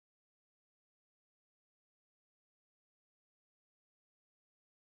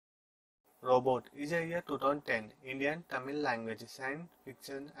Robot is a year 2010 Indian Tamil language science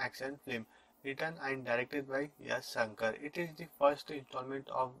fiction action film written and directed by S. Shankar. It is the first installment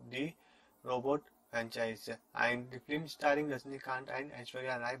of the Robot franchise and the film starring Rajinikanth and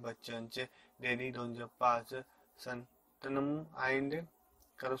Aishwarya Rai Bachchan, Denzongpa, Santanam and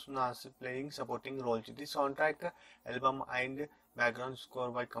Karusnas playing supporting roles. The soundtrack album and background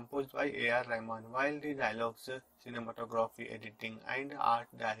score were composed by A.R. Rahman, while the dialogues, cinematography, editing, and art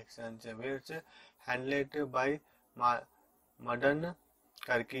directions were handled by Madan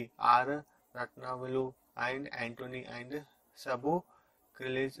Karki, R. Ratnavalu, and Anthony and Sabu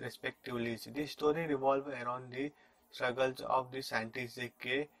Krilis respectively. The story revolves around the struggles of the scientist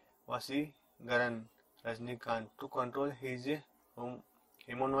K. Vasigaran Rajnikant to control his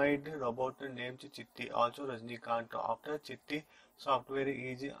humanoid robot named Chitti. Also Rajnikant, after Chitti software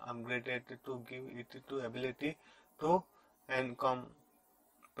is upgraded to give it the ability to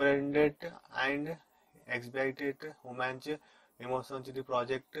comprehend and exploit human emotions. The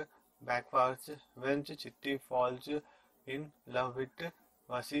project backfires when Chitti falls in love with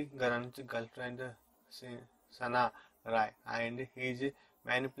Vasigaran's girlfriend Sana Rai and he is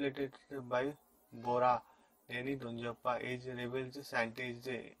manipulated by Bora. Denzongpa is reveals scientist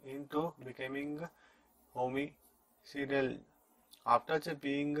into becoming homicidal. After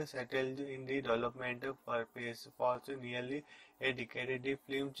being settled in the development purpose for nearly a decade, the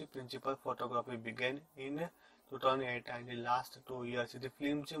film's principal photography began in 2008 and the last 2 years. The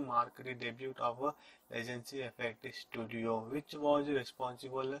film marked the debut of Legacy Effect Studio, which was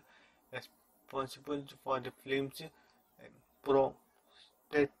responsible for the film's pro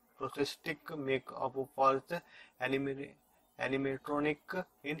prosthetic make-up for the animatronic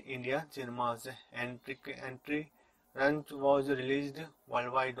in India cinemas. Entry run was released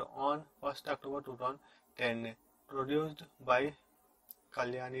worldwide on 1st October 2010. Produced by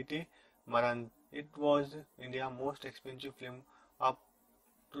Kalyaniti Maran, it was India's most expensive film up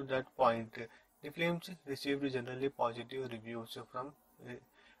to that point. The film received generally positive reviews from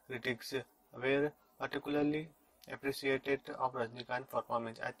critics, were particularly appreciated of Rajnikant's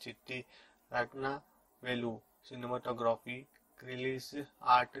performance as Chitti, Ratnavelu, cinematography, release,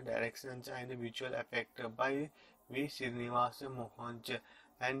 art directions and visual effect by V. Srinivas Mohan,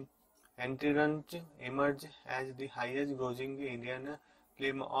 and Entrance emerged as the highest grossing Indian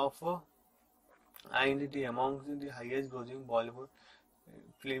film of and amongst the highest grossing Bollywood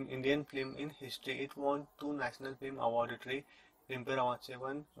Indian film in history. It won 2 National Film Award, 3 Filmfare Award,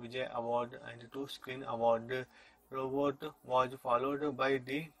 7 Vijay Award and 2 Screen Award. Robot was followed by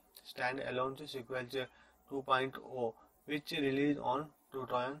the stand-alone sequel 2.0, which released on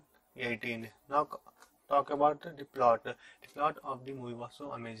 2018. Now talk about the plot. The plot of the movie was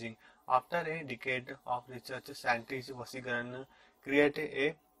so amazing. After a decade of research, scientist Vasigaran created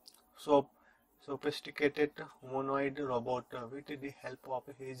a sophisticated humanoid robot with the help of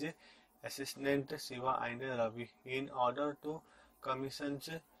his assistant Shiva and Ravi in order to commission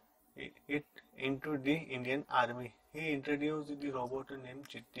it into the Indian Army. He introduced the robot named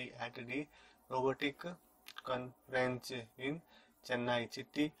Chitti at the robotic conference in Chennai.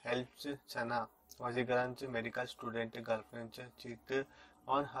 Chitti helps Chana, Vasigaran's medical student girlfriend, cheat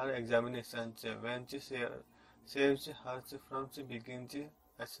on her examinations when she saves her from being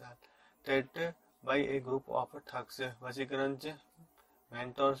assaulted by a group of thugs. Vasigaran's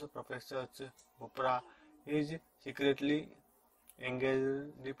mentors, Professor Bupra, is secretly engaged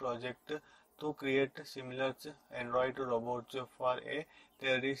in the project to create similar android robots for a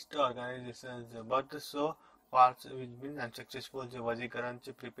terrorist organization, but so far it's been unsuccessful. Vasigaran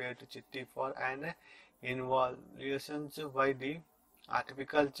prepared Chitti for an evaluation by the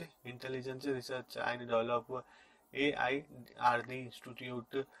Artificial Intelligence Research and Develop AIRD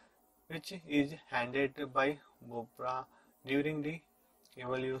Institute, which is handed by Bopra. During the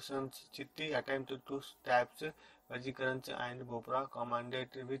evaluations, Chitti attempted to stab Vasigaran and Bopra commanded,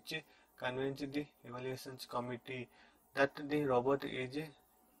 which convinced the evaluations committee that the robot is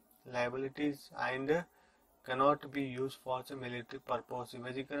liabilities and cannot be used for military purpose.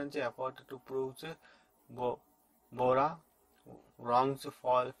 Vasigaran's effort to prove Bora wrongs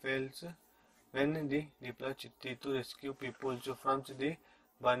fails when they deploy Chitti to rescue people from the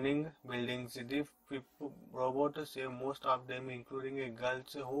burning buildings. The robot saved most of them, including a girl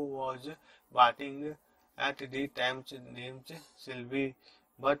who was bathing at the time named Sylvie,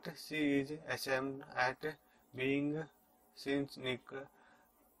 but she is ashamed at being seen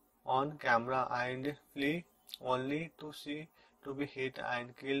on camera and flee only to be hit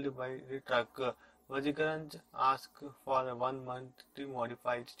and killed by the truck. Vasigaran asked for 1 month to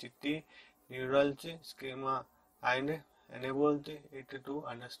modify Chitti neural schema and enabled it to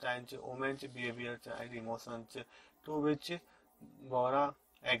understand women's behaviors and emotions, to which Bora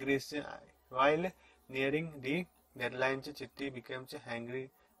agrees. While nearing the deadline, Chitti becomes angry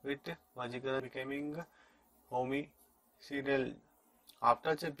with Vajikaran becoming homicidal.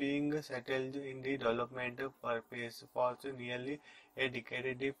 After being settled in the development purpose for nearly a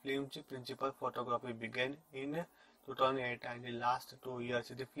decade, the film's principal photography began in 2008 and the last 2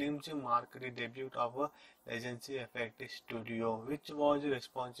 years. The film marked the debut of a Legacy Effect Studio, which was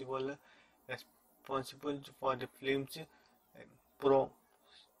responsible for the film's pro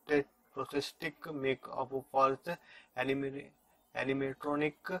prosthetic makeup for the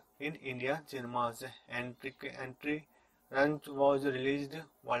animatronic in India cinemas. Entry run was released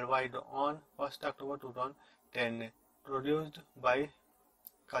worldwide on 1st October 2010. Produced by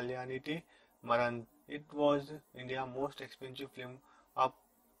Kalyaniti Maran. It was India's most expensive film up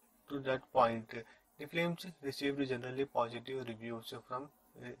to that point. The films received generally positive reviews from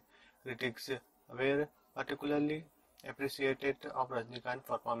critics, were particularly appreciated of Rajinikanth's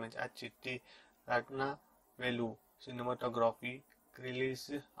performance as Chitti, Ratna Velu, cinematography,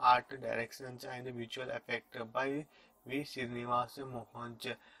 release, art directions and visual effect by V. Srinivas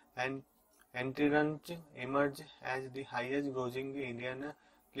Mohanj, and Entrance emerged as the highest grossing Indian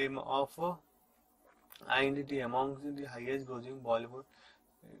film of and the amongst the highest grossing Bollywood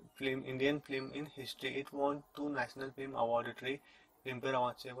Indian film in history. It won 2 National Film Award, 3 Filmfare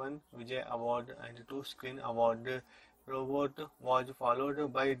Award, 7 Vijay Award, and 2 Screen Award. Robot was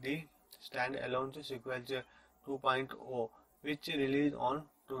followed by the standalone sequel 2.0, which released on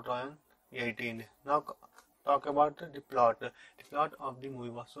 2018. Now talk about the plot. The plot of the movie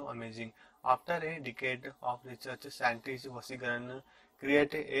was so amazing. After a decade of research, scientist Vasigaran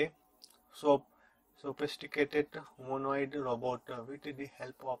created a soap sophisticated humanoid robot with the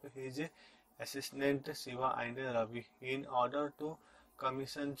help of his assistant Shiva and Ravi in order to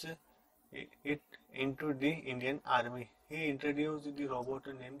commission it into the Indian Army. He introduced the robot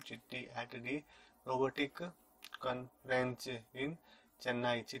named Chitti at the robotic conference in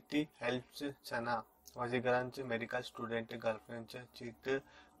Chennai. Chitti helps Chana, Vajikaran's medical student girlfriend, cheat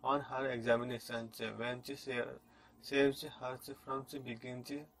on her examinations when she saves her from being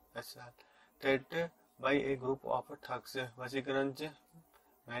assaulted by a group of thugs. Vajikaran's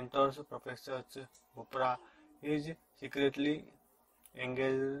mentors, Professor Bupra, is secretly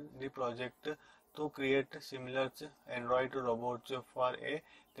engaged in the project to create similar android robots for a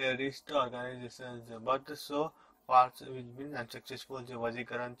terrorist organization, but so far it's been unsuccessful.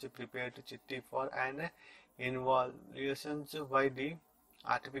 Vajikaran prepared Chitti for an evaluation by the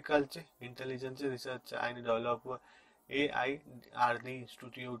Artificial Intelligence Research and Development AIRD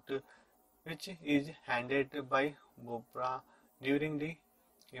Institute, which is handled by Bopra. During the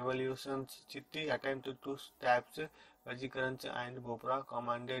evaluations, Chitti attempted to stab Vajikaran and Bopra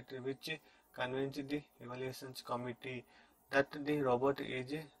commanded, which convinced the evaluations committee that the robot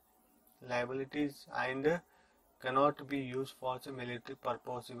is liabilities and cannot be used for military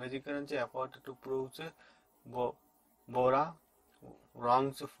purpose. Vajikaran's effort to prove Bora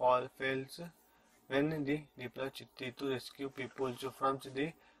wrongs fails when they deploy Chitti to rescue people from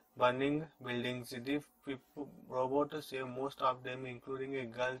the burning buildings. The robot saved most of them, including a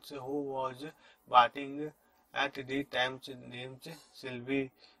girl who was bathing at the time named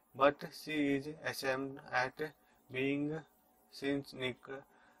Sylvie, but she is ashamed at being seen sneak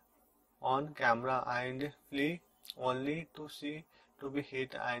on camera and flee only to be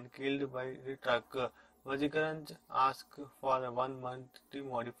hit and killed by the truck. Vajikaran asked for 1 month to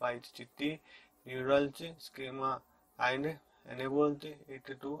modify Chitti neural schema and enabled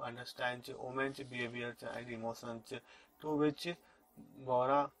it to understand women's behaviors and emotions, to which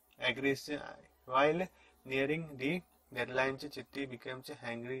Bora agrees. While nearing the deadline, Chitti becomes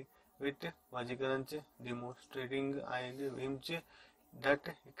angry with Vajikaran, demonstrating him that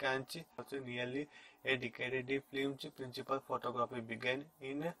he can't nearly a decade. The film's principal photography began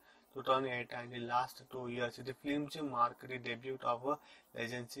in 2008 and the last 2 years. The film marked the debut of a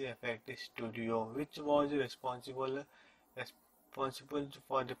Legacy Effect Studio, which was responsible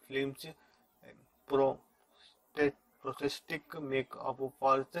for the film's pro prosthetic makeup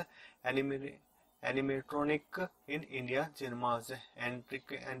for the animatronic in India cinemas.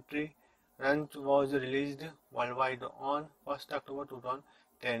 Entry run was released worldwide on 1st October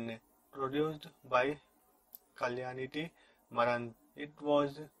 2010. Produced by Kalyaniti Maran. It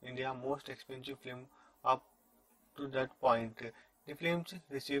was India's most expensive film up to that point. The films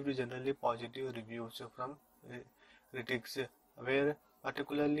received generally positive reviews from critics, were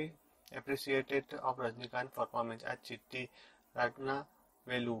particularly appreciated of Rajinikanth's performance as Chitti, Ratna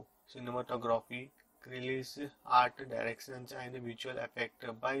Velu, cinematography, release, art directions and visual effect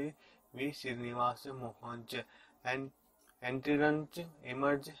by V. Srinivas Mohanj, and Entrance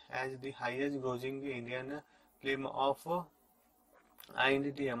emerged as the highest grossing Indian film of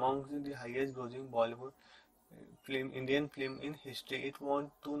and the among the highest grossing Bollywood Indian film in history. It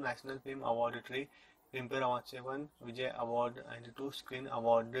won 2 National Film Award, 3 Filmfare Award, 7 Vijay Award, and 2 Screen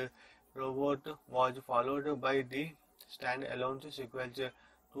Award. Robot was followed by the stand-alone sequel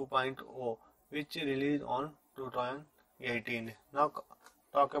 2.0, which released on 2018. Now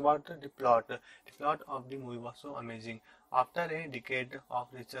talk about the plot. The plot of the movie was so amazing. After a decade of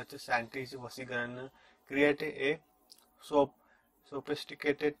research, scientist Vasigaran created a soap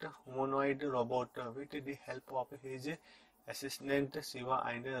sophisticated humanoid robot with the help of his assistant Shiva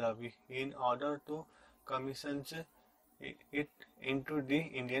and Ravi in order to commission it into the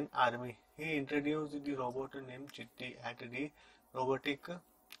Indian Army. He introduced the robot named Chitti at the robotic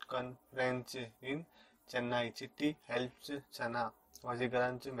conference in Chennai. Chitti helps Chana,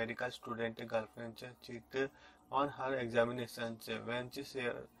 Vasigaran's medical student girlfriend, cheat on her examinations when she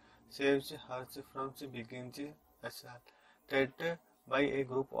saves her from being assaulted by a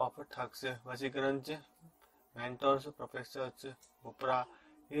group of thugs. Vasigaran's mentors, Professor Bupra,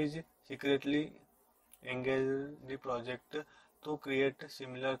 is secretly engaged in the project to create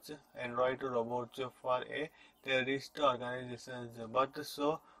similar android robots for a terrorist organization, but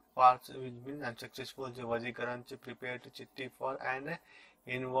so far it's been unsuccessful. Vasigaran prepared Chitti for an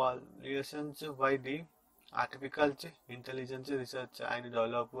evaluation by the Artificial Intelligence Research and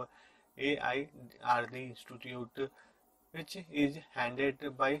Develop AIRD Institute, which is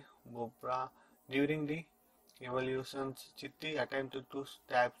handed by Bopra. During the evaluations, Chitti attempted to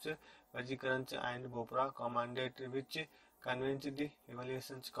stab Vajikaran and Bopra commanded, which convinced the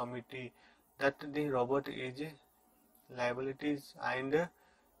evaluations committee that the robot is liabilities and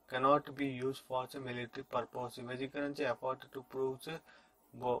cannot be used for military purpose. Vajikaran's effort to prove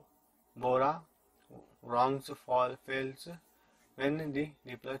Bora wrongs fails when they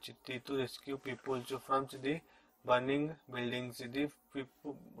deploy Chitti to rescue people from the burning buildings. The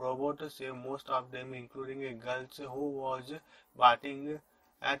robot saved most of them, including a girl who was bathing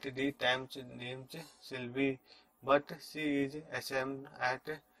at the time named Sylvie, but she is ashamed at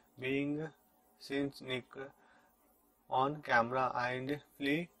being seen sneak on camera and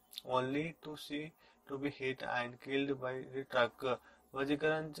flee only to be hit and killed by the truck.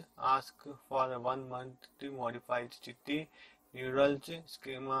 Vajikaran asked for 1 month to modify Chitti neural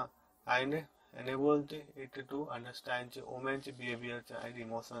schema and enabled it to understand women's behaviors and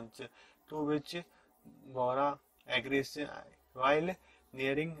emotions, to which Bora agrees. While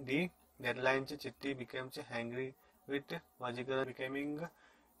nearing the deadline, Chitti becomes angry with Vajikaran becoming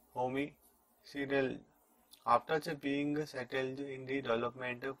homicidal. After being settled in the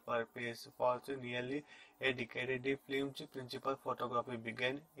development purpose for nearly a decade, the film's principal photography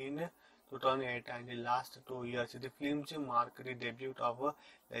began in 2008 and the last 2 years. The film marked the debut of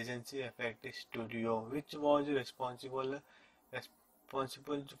Legacy Effect Studio, which was responsible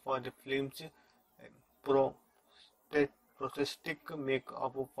for the film's prosthetic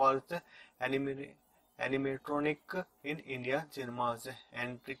makeup for the animatronic in Indian cinemas.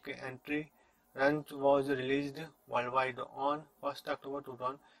 Entry Run was released worldwide on 1st October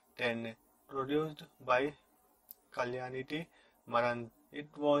 2010, produced by Kalyaniti Maran. It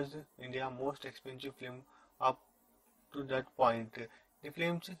was India's most expensive film up to that point. The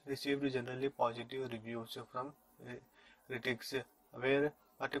film received generally positive reviews from critics, were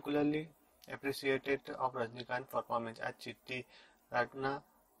particularly appreciated of Rajinikanth performance as Chitti, Ratna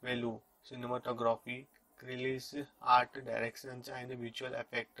Velu, cinematography, release, art directions and visual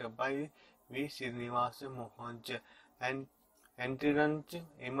effect by V. Srinivas Mohanj, and Entrance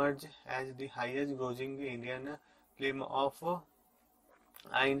emerged as the highest grossing Indian film of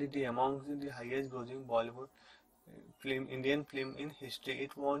and the among the highest grossing Bollywood Indian film in history.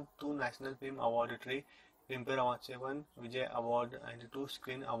 It won 2 National Film Award, 3 Filmfare Award, 7 Vijay Award, and 2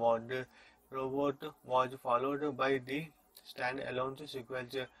 Screen Award. Robot was followed by the stand-alone sequel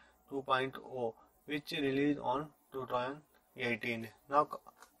 2.0, which released on 2018. Now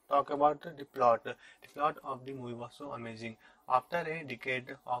talk about the plot. The plot of the movie was so amazing. After a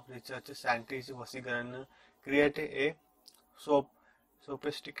decade of research, scientist Vasigaran created a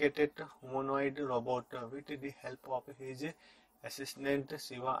sophisticated humanoid robot with the help of his assistant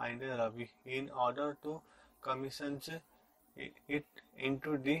Shiva and Ravi in order to commission it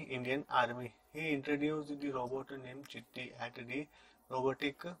into the Indian Army. He introduced the robot named Chitti at the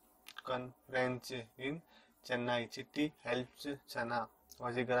robotic conference in Chennai. Chitti helps Chana,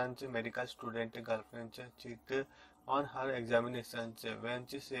 Vasigaran's medical student girlfriend, cheat on her examinations when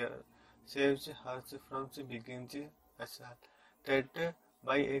she saves her from being assaulted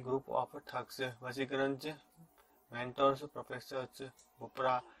by a group of thugs. Vasikar's mentors, Professor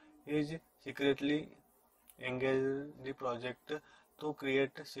Bupra, is secretly engaged in the project to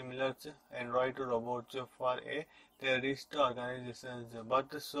create similar android robots for a terrorist organization,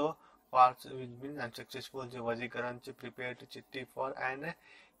 but so far it's been unsuccessful. Vajikaran prepared Chitti for an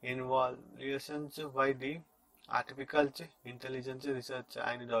evaluation by the Artificial Intelligence Research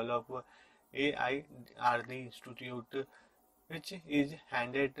and Develop AIRD Institute, which is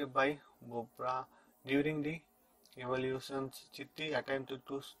handed by Bopra. During the evaluations, Chitti attempted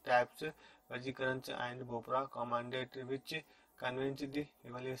to stab Vajikaran and Bopra commanded, which convinced the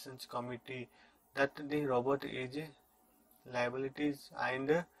evaluations committee that the robot is liabilities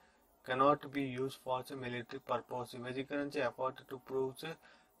and cannot be used for military purpose. Vajikaran's effort to prove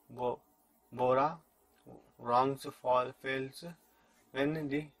Bo- Bora wrongs fails when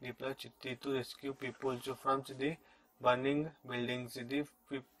they deploy Chitti to rescue people from the burning buildings. The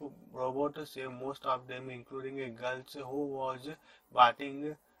robot saved most of them, including a girl who was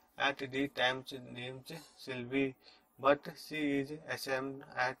bathing at the time named Sylvie, but she is ashamed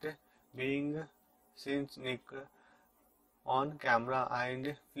at being seen sneak on camera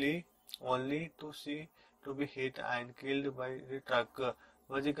and flee only to be hit and killed by the truck.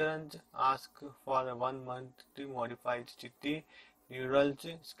 Vajikaran asked for 1 month to modify Chitti neural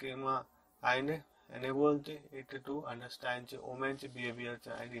schema and enabled it to understand women's behaviors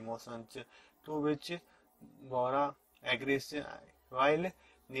and emotions, to which Bora agrees. While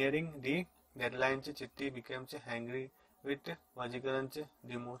nearing the deadline, Chitti becomes angry with Vajikaran,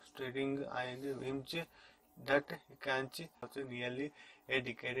 demonstrating and him that he can also nearly a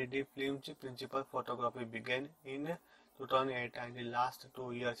decade. The film's principal photography began in 2008 and the last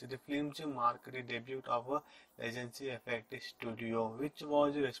 2 years. The film marked the debut of a Legacy Effect Studio, which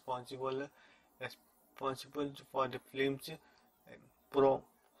was responsible for the film's pro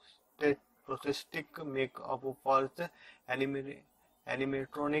prosthetic makeup for the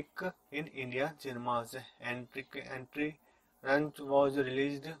animatronic in Indian cinemas. Entry run was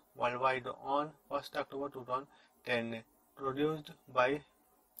released worldwide on 1st October 2010. Produced by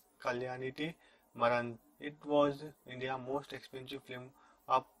Kalyaniti Maran, it was India's most expensive film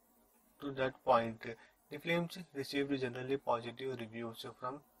up to that point. The film received generally positive reviews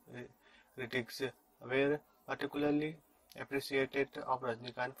from critics, were particularly appreciated of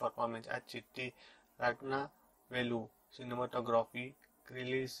Rajinikanth performance as Chitti, Ratna Velu, cinematography,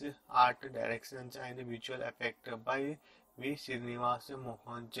 release, art directions and visual effect by V. Srinivas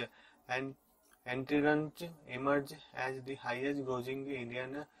Mohan, and Entrance emerged as the highest grossing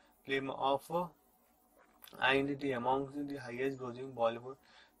Indian film of and the amongst the highest grossing Bollywood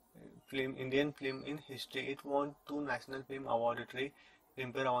Indian film in history. It won 2 National Film Award, 3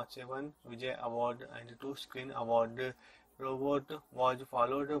 Filmfare Award, 7 Vijay Award and 2 Screen Award. Robot was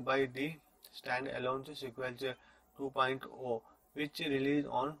followed by the stand-alone sequel 2.0, which released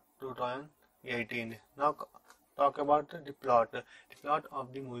on 2018. Now talk about the plot. The plot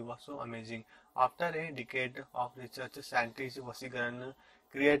of the movie was so amazing. After a decade of research, scientists Vasigaran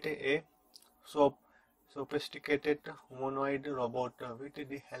created a soap sophisticated humanoid robot with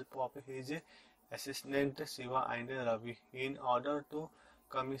the help of his assistant Shiva and Ravi in order to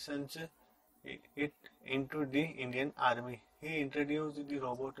commission it into the Indian Army. He introduced the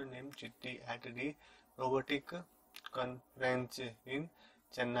robot named Chitti at the robotic conference in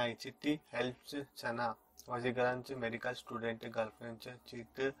Chennai. Chitti helps Chana, Vajikaran's medical student girlfriend,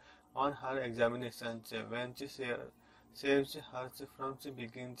 cheat on her examinations when she saves her from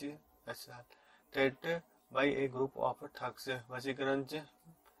being assaulted by a group of thugs. Vajikaran's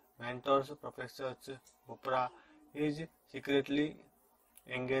mentors, Professor Bupra, is secretly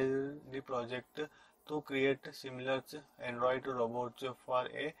engaged in the project to create similar android robots for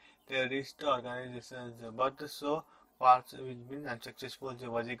a terrorist organization, but so far it's been unsuccessful.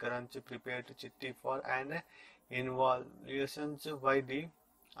 Vajikaran prepared Chitti for an evaluation by the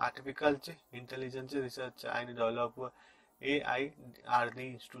Artificial Intelligence Research and Develop AIRD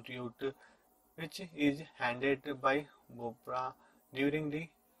Institute, which is handed by Bopra. During the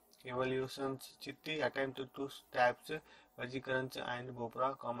evaluations, Chitti attempted to stab Vajikaran and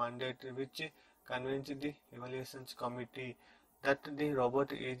Bopra commanded, which convinced the evaluations committee that the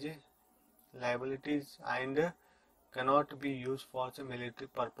robot is liabilities and cannot be used for military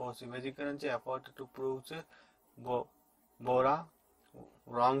purpose. Vajikaran's effort to prove Bora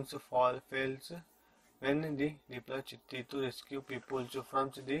wrongs fails when they deploy Chitti to rescue people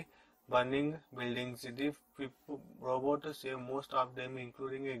from the burning buildings. The robot saved most of them,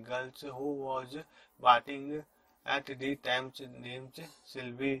 including a girl who was bathing at the time named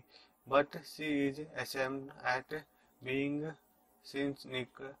Sylvie, but she is ashamed at being seen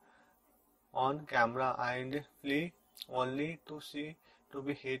on camera and flee only to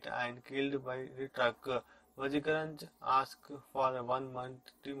be hit and killed by the truck. Rajinikanth asked for 1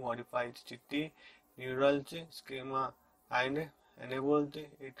 month to modify Chitti neural schema and enabled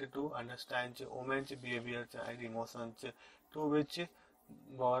it to understand women's behaviors and emotions, to which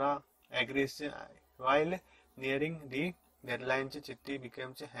Bora agrees. While nearing the deadline, Chitti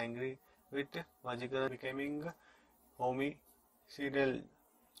becomes angry with Rajinikanth becoming homicidal.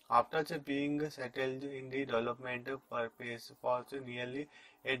 After being settled in the development purpose for nearly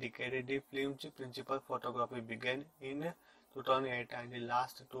a decade, the film's principal photography began in 2008, and the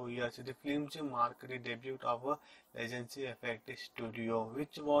last 2 years the film marked the debut of Legacy Effect Studio,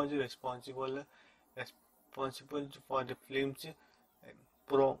 which was responsible for the film's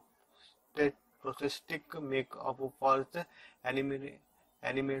pro prosthetic makeup for the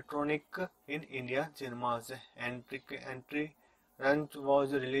animatronic in India cinemas. Entry Run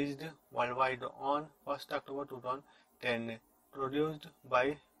was released worldwide on 1st October 2010. Produced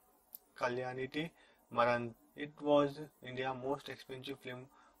by Kalyaniti Maran, it was India's most expensive film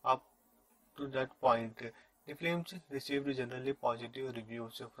up to that point. The film received generally positive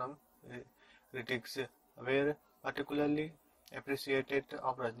reviews from critics, were particularly appreciated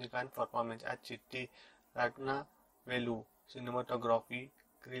of Rajinikanth's performance as Chitti, Ratna Velu, cinematography,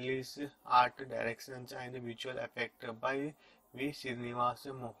 release, art directions and visual effect by V. Srinivas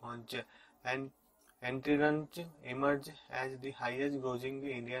Mohanj, and Entrance emerged as the highest grossing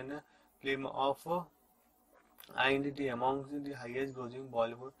Indian film of and the among the highest grossing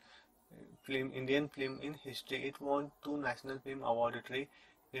Bollywood Indian film in history. It won 2 National Film Award, 3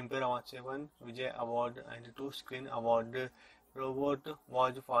 Filmfare Award, 7 Vijay Award and 2 Screen Award. Robot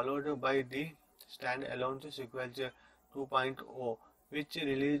was followed by the stand-alone sequel 2.0, which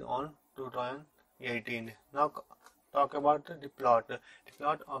released on 2018. Now talk about the plot. The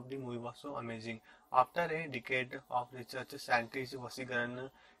plot of the movie was so amazing. After a decade of research, scientist Vasigaran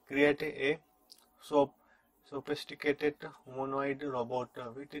created a soap sophisticated humanoid robot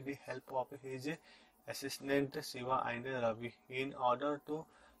with the help of his assistant Shiva and Ravi in order to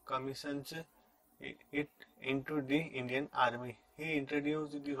commission it into the Indian Army. He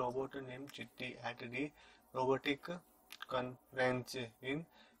introduced the robot named Chitti at the robotic conference in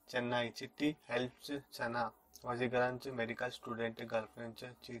Chennai. Chitti helps Chana, Vasigaran's medical student girlfriend,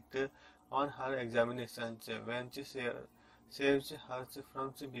 cheat on her examinations when she saves her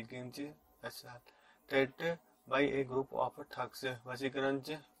from being assaulted by a group of thugs. Vasigaran's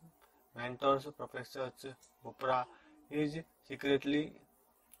mentors, Professor Bupra, is secretly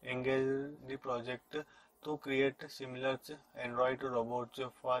engaged in the project to create similar android robots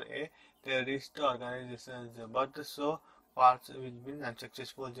for a terrorist organization, but so far it's been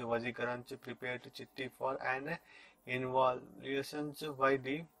unsuccessful. Vasigaranth prepared Chitti for an evaluation by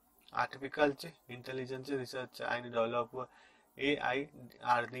the Artificial Intelligence Research and Development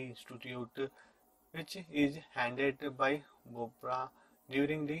AIRD Institute, which is handled by Bopra.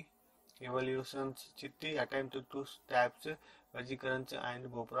 During the evaluations, Chitti attempted to stab Vasigaranth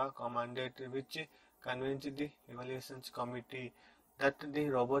and Bopra commanded, which convinced the evaluations committee that the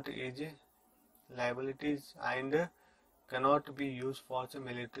robot is liabilities and cannot be used for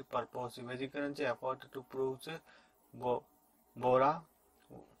military purpose. Vasigaranth's effort to prove Bora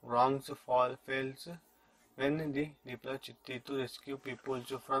wrongs fails when they deploy Chitti to rescue people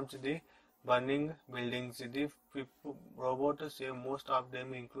from the burning buildings. The robot saved most of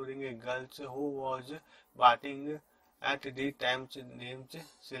them, including a girl who was bathing at the time named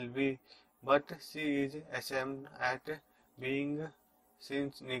Sylvie, but she is ashamed at being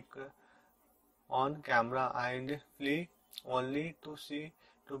seen on camera and flee only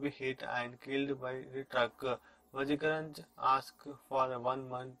to be hit and killed by the truck. Rajinikanth asked for 1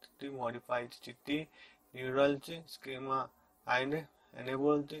 month to modify Chitti neural schema and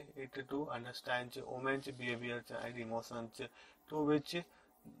enabled it to understand women's behaviors and emotions, to which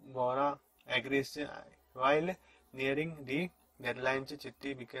Bora agrees. While nearing the deadline,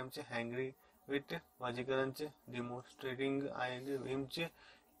 Chitti becomes angry with Rajinikanth, demonstrating him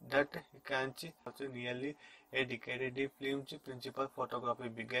that he can't. After nearly a decade, the film's principal photography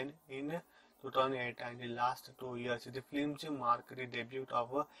began in 2008, and the last 2 years the film marked the debut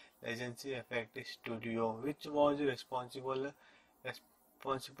of Legacy Effect Studio, which was responsible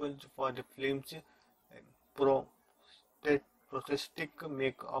for the film's pro prosthetic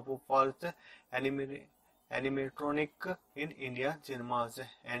makeup for the animatronic in India cinemas.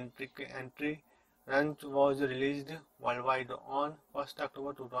 Entry Run was released worldwide on 1st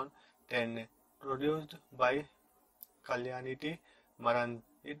October 2010. Produced by Kalyaniti Maran,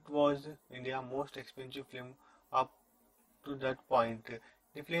 It was India's most expensive film up to that point.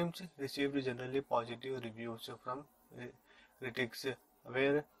 The film received generally positive reviews from critics,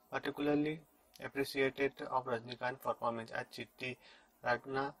 were particularly appreciated of Rajinikanth's performance as Chitti,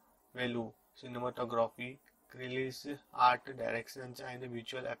 Ragna Velu, cinematography, release, art directions and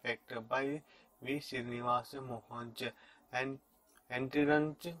visual effect by V. Srinivas Mohanj, and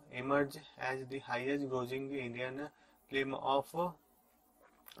Entrance emerged as the highest grossing Indian film of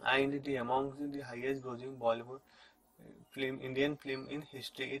and the amongst the highest grossing Bollywood Indian film in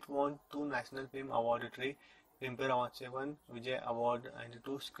history. It won 2 National Film Award, 3 Filmfare Award, 7 Vijay Award and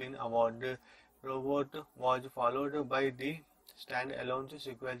 2 Screen Award. Robot was followed by the stand-alone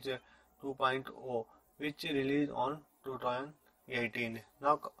sequel 2.0, which released on 2018.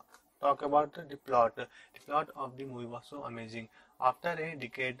 Now talk about the plot. The plot of the movie was so amazing. After a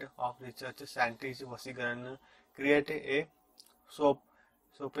decade of research, scientist Vasikaran created a soap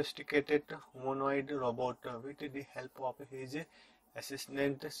sophisticated humanoid robot with the help of his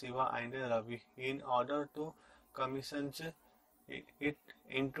assistant Shiva and Ravi in order to commission it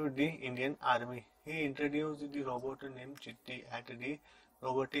into the Indian Army. He introduced the robot named Chitti at the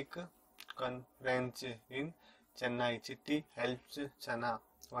robotic conference in Chennai. Chitti helps Chana,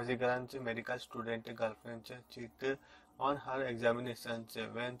 Vasikaran's medical student girlfriend, cheat on her examinations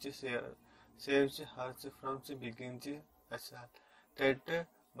when she saves her from being assaulted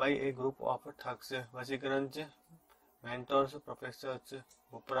by a group of thugs. Vasikaran's mentors, Professor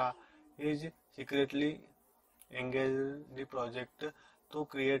Bupra, is secretly engaged in the project to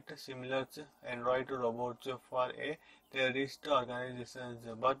create similar android robots for a terrorist organization,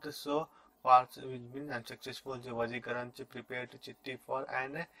 but so far it's been unsuccessful. Vasikaran prepared Chitti for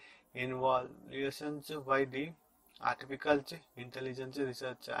an evaluation by the Artificial Intelligence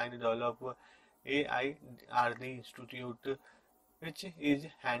Research and Develop AIRD Institute, which is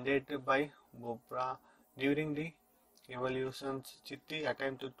handed by Bopra. During the evaluations, Chitti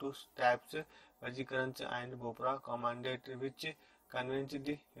attempted to stab Vasikaran and Bopra commanded, which convinced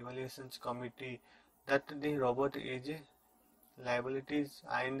the evaluations committee that the robot is liabilities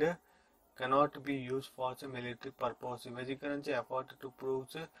and cannot be used for military purpose. Vasikaran's effort to prove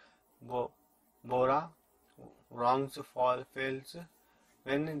Bora wrongs fails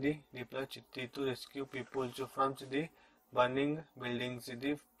when they deploy Chitti to rescue people from the burning buildings.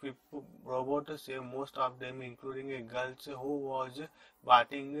 The robot saved most of them, including a girl who was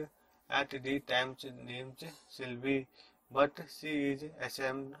bathing at the time named Sylvie, but she is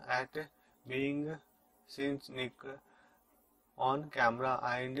ashamed at being seen sneak on camera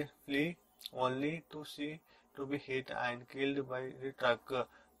and flee only to be hit and killed by the truck.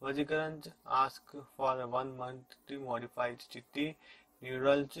 Vasikaran asked for 1 month to modify Chitti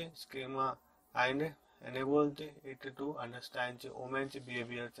neural schema and enabled it to understand women's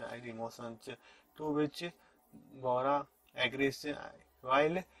behaviors and emotions, to which Bora agrees.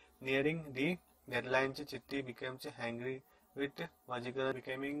 While nearing the deadline, Chitti becomes angry with Vasikaran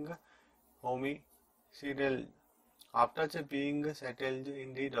becoming homicidal. After being settled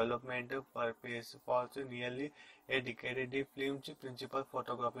in the development purpose for nearly a decade, the film's principal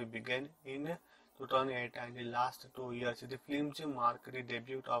photography began in 2008 and the last 2 years. The film marked the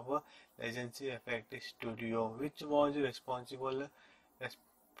debut of Legacy Effect Studio, which was responsible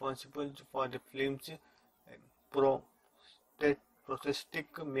for the film's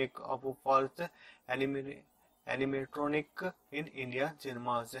prosthetic makeup for the animatronic in Indian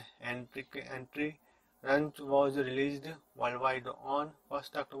cinemas. Entry Run was released worldwide on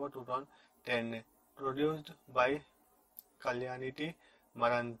 1st October 2010, produced by Kalyaniti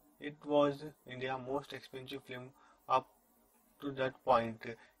Maran. It was India's most expensive film up to that point.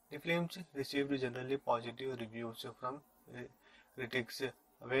 The film received generally positive reviews from critics,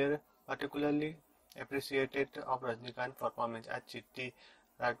 were particularly appreciated of Rajinikanth's performance as Chitti,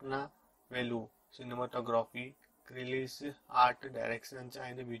 Ragna Velu, cinematography, release, art directions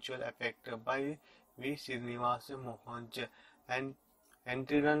and visual effect by V. Srinivas Mohanj, and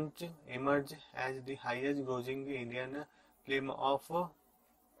Entrance emerged as the highest grossing Indian film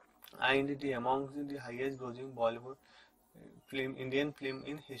and amongst the highest grossing Bollywood Indian film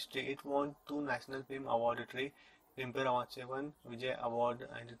in history. It won 2 National Film Award, 3 Filmfare Award, 7 Vijay Award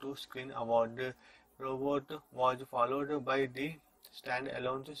and 2 Screen Award. Robot was followed by the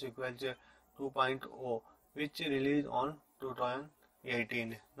stand-alone sequel 2.0, which released on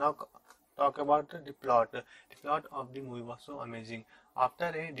 2018. Now talk about the plot. The plot of the movie was so amazing. After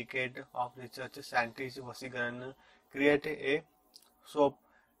a decade of research, scientist Vasikaran created a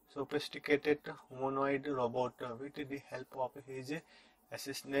sophisticated humanoid robot with the help of his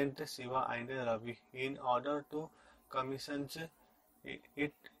assistant Shiva and Ravi in order to commission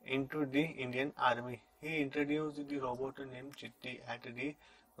it into the Indian Army. He introduced the robot named Chitti at the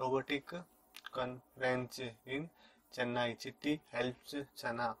robotic conference in Chennai. Chitti helps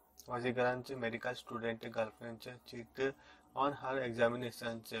Chana, Vajigarant's medical student girlfriend, cheat on her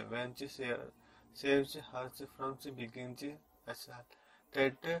examinations. When she saves her from being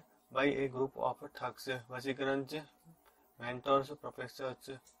assaulted by a group of thugs, Vajigarant's mentors, Professor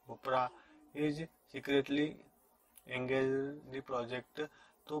Bupra, is secretly engaged the project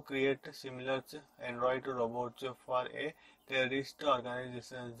to create similar android robots for a terrorist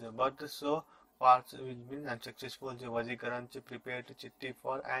organization, but so far it's been unsuccessful. Vajikarant prepared Chitti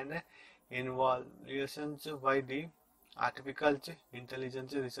for an evaluation by the Artificial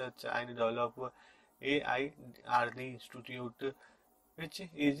Intelligence Research and Develop AIRD Institute, which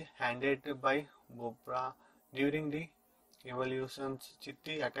is handed by Bopra. During the evaluations,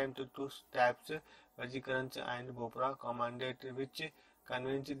 Chitti attempted to stab Rajinikanth and Bopra commanded, which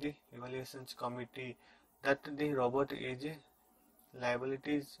convinced the evaluations committee that the robot is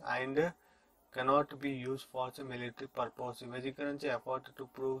liabilities and cannot be used for military purpose. Rajinikanth's effort to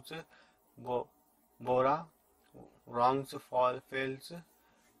prove Bora wrongs fails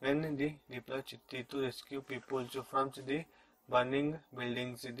when they deploy Chitti to rescue people from the burning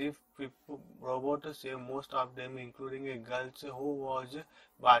buildings. The robot saved most of them, including a girl who was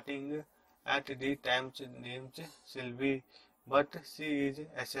bathing at the time named Sylvie, but she is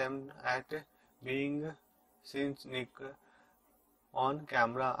ashamed at being seen sneak on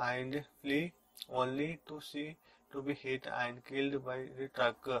camera and flee only to be hit and killed by the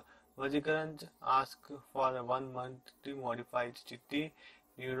truck. Vajikarant asked for 1 month to modify Chitti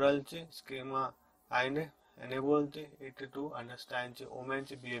neural schema and enabled it to understand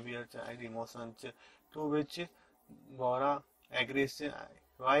women's behaviors and emotions, to which Bora agrees.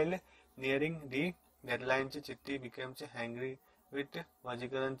 While nearing the deadline, Chitti becomes angry with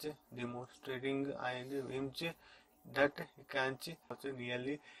Vajikarant, demonstrating and him that he can't also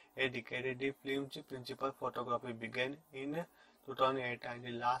nearly a decade. The film's principal photography began in 2008 and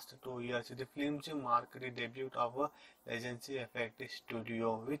the last 2 years. The film marked the debut of Legacy Effect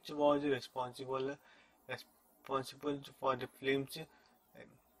Studio, which was responsible for the film's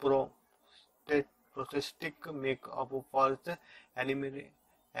prosthetic makeup for the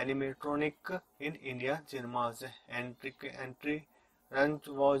animatronic in India cinemas. Entry run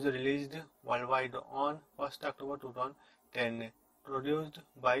was released worldwide on 1st October 2010. Produced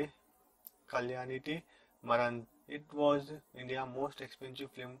by Kalyaniti Maran. It was India's most expensive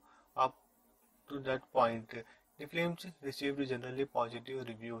film up to that point. The film received generally positive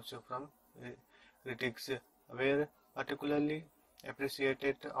reviews from critics, were particularly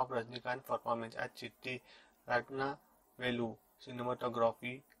appreciated of Rajinikanth's performance as Chitti, Ratna Velu,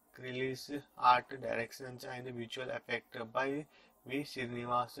 cinematography, release, art directions and visual effect by V.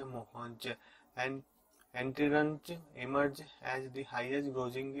 Srinivas Mohan, and Entrance emerged as the highest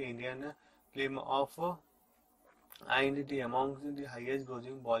grossing Indian film of and the among the highest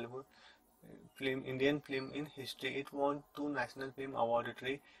grossing Bollywood Indian film in history. It won 2 National Film Award,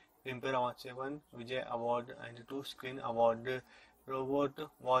 3 Filmfare Award, 7 Vijay Award and 2 Screen Award. Robot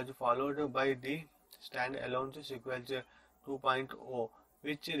was followed by the standalone sequel 2.0,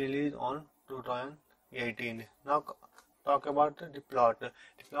 which released on 2018. Now talk about the plot. The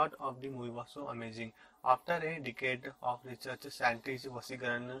plot of the movie was so amazing. After a decade of research, scientist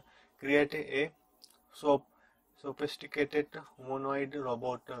Vasigaran created a sophisticated humanoid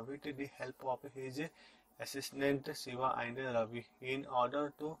robot with the help of his assistant Shiva and Ravi in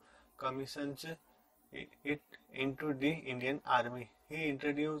order to commission it into the Indian Army. He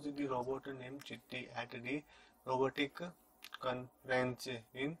introduced the robot named Chitti at the robotic conference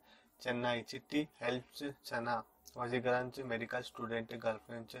in Chennai. Chitti helps Chana, Vajigarant's medical student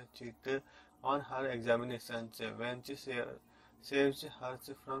girlfriend, cheat on her examinations. When she saves her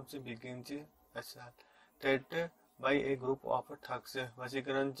from being assaulted by a group of thugs,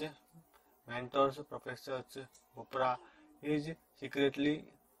 Vajigarant's mentors, Professor Bupra, is secretly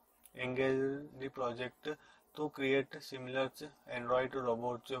engaged the project to create similar android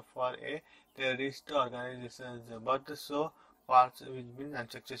robots for a terrorist organization, but so far it's been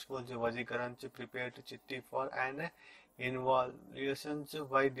unsuccessful. Vajikarant prepared Chitti for an evaluation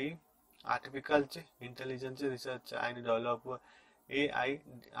by the Artificial Intelligence Research and Develop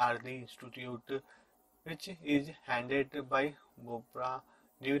AIRD Institute, which is handed by Bopra.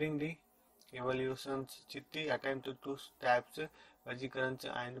 During the evaluations, Chitti attempted to stab Rajinikanth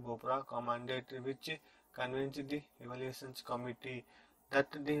and Bopra commanded, which convinced the evaluations committee that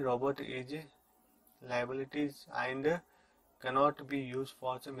the robot is liabilities and cannot be used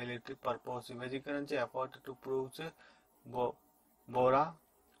for military purpose. Rajinikanth's effort to prove Bora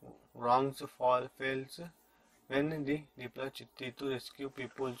wrongs fall fails when they deploy Chitti to rescue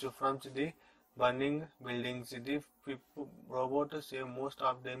people from the burning buildings. The robot saved most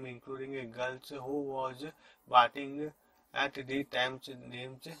of them, including a girl who was bathing at the time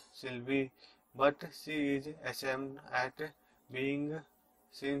named Sylvie, but she is ashamed at being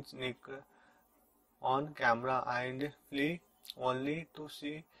seen sneak on camera and flee only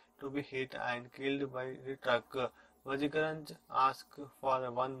to be hit and killed by the truck. Rajinikanth asked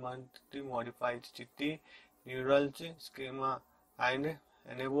for 1 month to modify Chitti neural schema and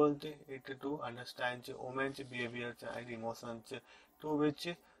enabled it to understand women's behaviors and emotions, to which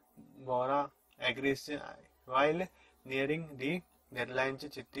Bora agrees. While nearing the deadline,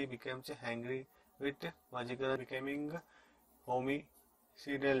 Chitti becomes angry with Rajinikanth becoming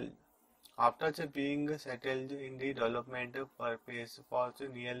homicidal. After being settled in the development purpose for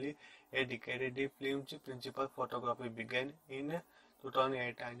nearly a decade, the film's principal photography began in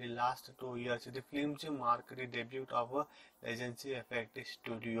 2008 and the last 2 years. The film marked the debut of Legacy Effect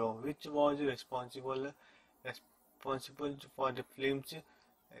Studio, which was responsible for the film's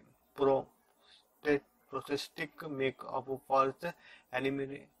pro prosthetic makeup for the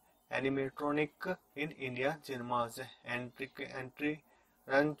animatronic in India cinemas. Entry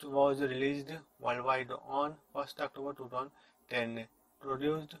run was released worldwide on 1st October 2010.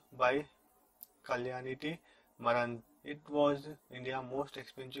 Produced by Kalyaniti Maran, it was India's most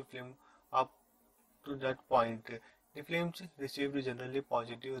expensive film up to that point. The film received generally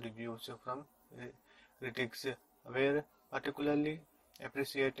positive reviews from critics, were particularly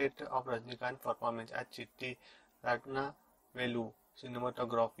appreciated of Rajinikanth's performance as Chitti, Ratna Velu,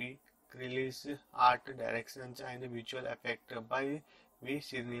 cinematography, release, art directions and visual effect by V.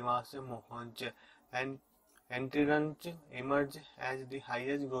 Srinivas Mohan, and Entrance emerged as the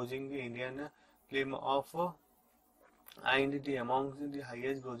highest grossing Indian film of and the among the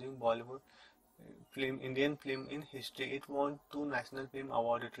highest grossing Bollywood Indian film in history. It won 2 National Film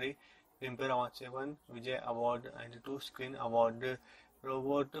Award, 3 Filmfare Award, 7 Vijay Award and 2 Screen Award.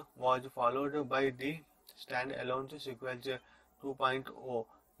 Robot was followed by the stand-alone sequel 2.0,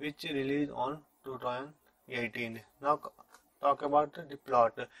 which released on 2018. Now talk about the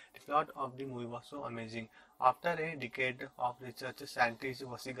plot. The plot of the movie was so amazing. After a decade of research, scientist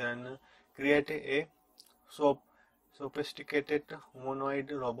Vasigaran created a soap sophisticated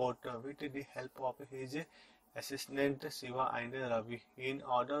humanoid robot with the help of his assistant Shiva and Ravi in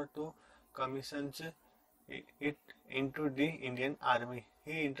order to commission it into the Indian Army.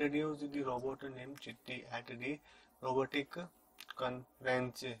 He introduced the robot named Chitti at the robotic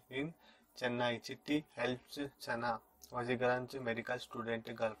conference in Chennai. Chitti helps Chana, Vasigaran's medical student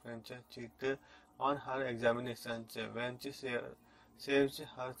girlfriend, cheat on her examinations when she saves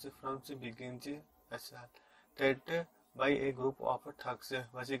her from being assaulted by a group of thugs.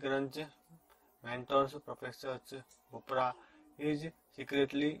 Vasigaran's mentors, Professor Bupra, is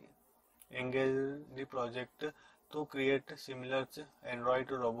secretly engaged in the project to create similar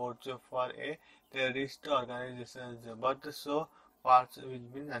android robots for a terrorist organization, but so far it's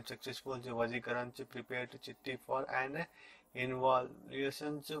been unsuccessful. Vasigaranth prepared Chitti for an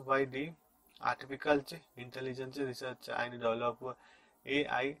evaluation by the Artificial Intelligence Research and Development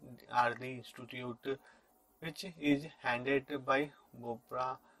AIRD Institute, which is handed by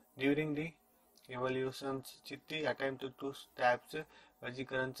Bopra. During the evaluations, Chitti attempted to stab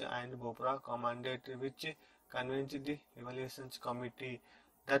Vasigaranth and Bopra commanded, which convinced the evaluations committee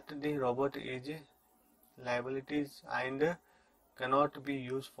that the robot is liabilities and cannot be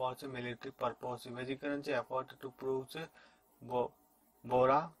used for military purpose. Vasigaranth's effort to prove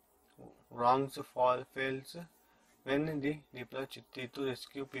Bora wrongs fails when they deploy Chitti to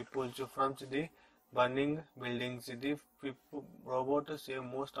rescue people from the burning buildings. The robot saved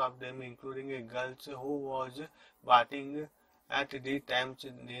most of them, including a girl who was bathing at the time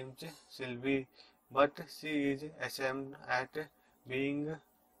named Sylvie, but she is ashamed at being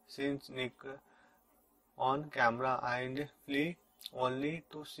seen sneak on camera and flee only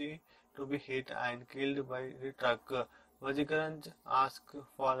to be hit and killed by the truck. Rajinikanth asked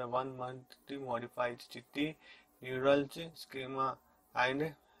for 1 month to modify Chitti neural schema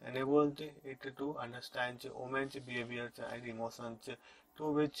and enabled it to understand women's behaviors and emotions,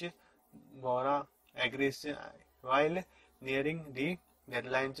 to which Bora agrees. While nearing the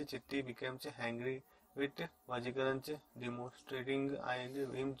deadline, Chitti becomes angry with Rajinikanth, demonstrating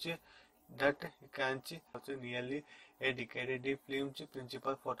him that he can't. Also, nearly a decade, the film's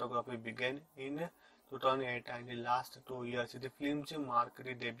principal photography began in 2008 and the last 2 years. The film marked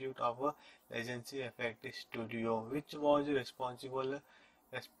the debut of Legacy Effect Studio, which was responsible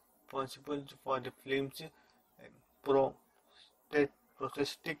for the film's pro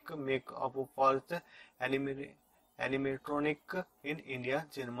prosthetic makeup for the animatronic in India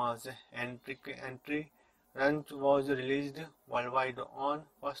cinemas. Entry run was released worldwide on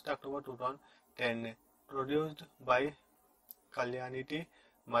 1st October 2010. Produced by Kalyaniti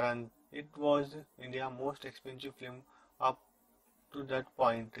Maran. It was India's most expensive film up to that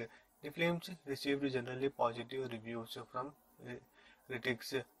point. The films received generally positive reviews from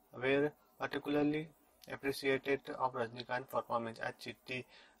critics, were particularly appreciated of Rajinikanth performance as Chitti,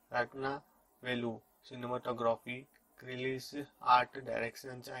 Ratna Velu, cinematography, release, art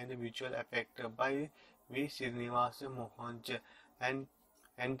directions and visual effect by V. Srinivas Mohanj, and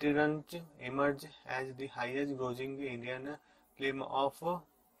Entrance emerged as the highest grossing Indian film of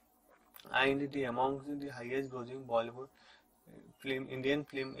and the amongst the highest grossing Bollywood Indian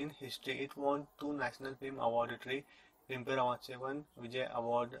film in history. It won 2 National Film Award, 3 Filmfare Award, 7 Vijay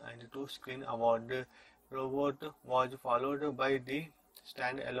Award and 2 Screen Award. Robot was followed by the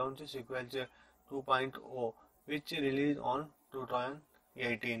stand-alone sequel 2.0, which released on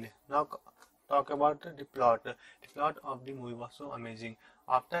 2018. Now talk about the plot. The plot of the movie was so amazing.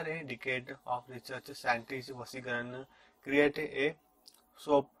 After a decade of research, scientist Vasigaran created a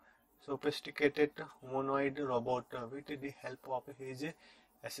soap sophisticated humanoid robot with the help of his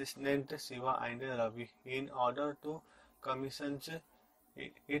assistant Shiva and Ravi in order to commission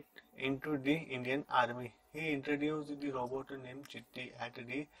it into the Indian Army. He introduced the robot named Chitti at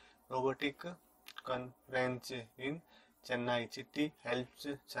the robotic conference in Chennai. Chitti helps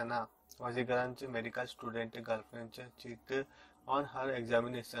Chana, Vasigaran's medical student girlfriend, cheat on her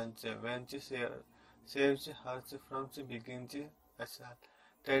examinations when she saves her from being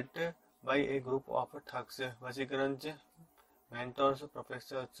assaulted by a group of thugs. Vasigaran's mentors,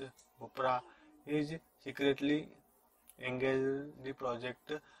 Professor Bupra, is secretly engaged in the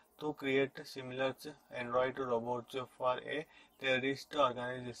project to create similar android robots for a terrorist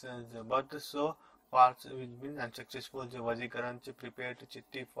organization, but so far it's been unsuccessful. Vasigaran prepared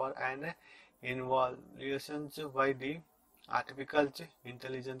Chitti for an evaluation by the Artificial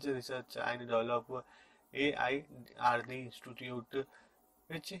Intelligence Research and Develop AIRD Institute,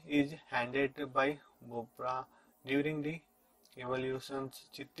 which is handed by Bopra. During the evaluations,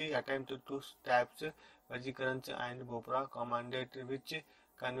 Chitti attempted to stab Vajikaran and Bopra commanded, which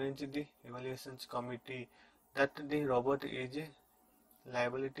convinced the evaluations committee that the robot is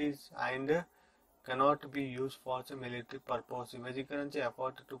liabilities and cannot be used for military purpose. Vajikaran's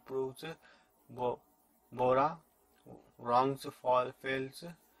effort to prove Bora wrongs fails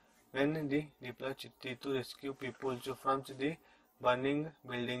when they deploy Chitti to rescue people from the burning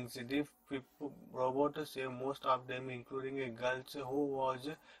buildings. The robot saved most of them, including a girl who was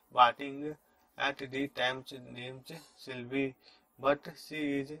bathing at the time named Sylvie, but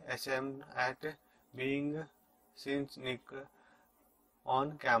she is ashamed at being seen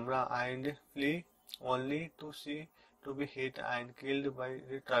on camera and flee only to be hit and killed by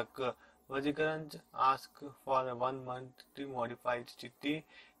the truck. Vajikaran asked for 1 month to modify Chitti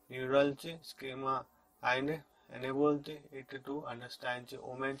neural schema and enabled it to understand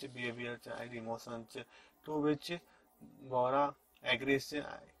women's behaviors and emotions, to which Bora agrees.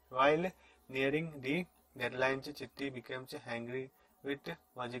 While nearing the deadline, Chitti becomes angry with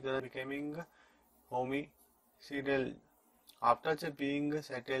Vajikaran becoming homicidal. After being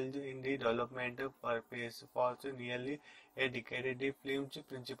settled in the development purpose for nearly a decade, the film's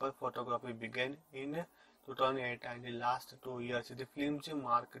principal photography began in 2008 and the last 2 years. The film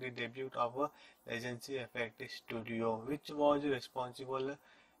marked the debut of Legacy Effect Studio, which was responsible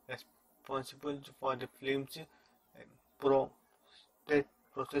for the film's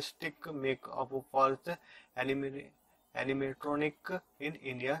prosthetic makeup for the animatronic in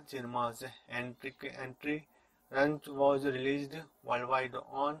India cinemas. Entry run was released worldwide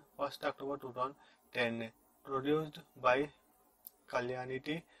on 1st October 2010. Produced by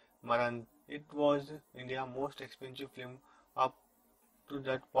Kalyaniti Maran. It was India's most expensive film up to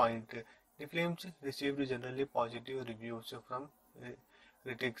that point. The films received generally positive reviews from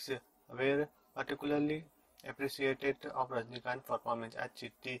critics, were particularly appreciated of Rajinikanth performance as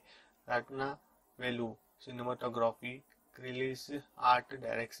Chitti, Ratna Velu, cinematography, release, art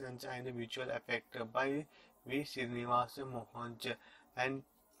directions and visual effect by V. Srinivas Mohanj, and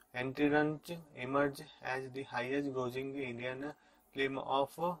Entrance emerged as the highest grossing Indian film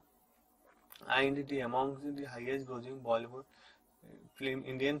of and the amongst the highest grossing Bollywood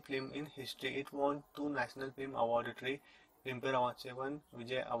Indian film in history. It won 2 National Film Award, 3 Filmfare Award, 7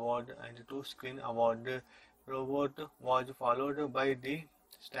 Vijay Award and 2 Screen Award. Robot was followed by the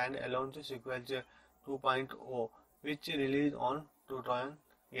stand-alone sequel 2.0, which released on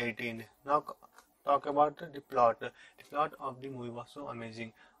 2018. Now talk about the plot. The plot of the movie was so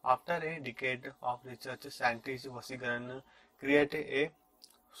amazing. After a decade of research, scientists Vasigaran created a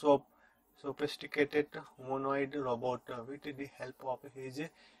so sophisticated humanoid robot with the help of his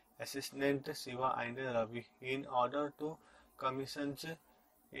assistant Shiva and Ravi in order to commission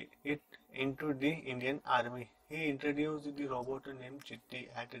it into the Indian Army. He introduced the robot named Chitti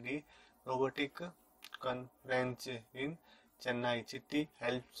at the robotic conference in Chennai. Chitti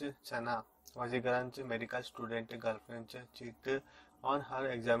helps Chana, Vajigaran's medical student girlfriend, cheat on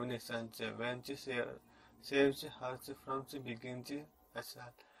her examinations when she saves her from being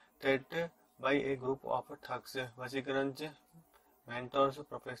assaulted by a group of thugs. Vajigaran's mentors,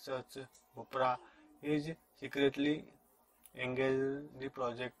 Professor Bupra, is secretly engaged the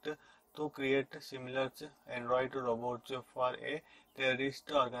project to create similar android robots for a terrorist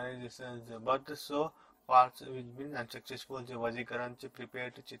organization, but so far it's been unsuccessful. Vajikaran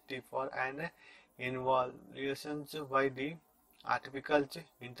prepared Chitti for an evaluation by the Artificial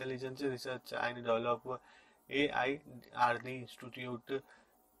Intelligence Research and Development AIRD Institute,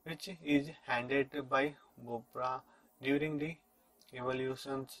 which is handled by Bopra. During the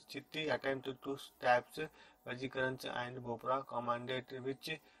evaluations, Chitti attempted to stab Vajikaran and Bopra commanded,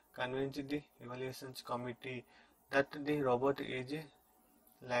 which convinced the evaluations committee that the robot is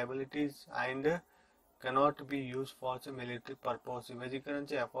liabilities and cannot be used for military purpose.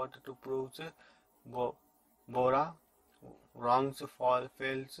 Vajikaran's effort to prove Bora wrongs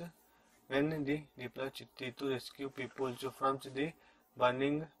fails when they deploy Chitti to rescue people from the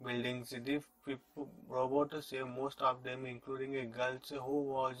burning buildings. The robot saved most of them, including a girl who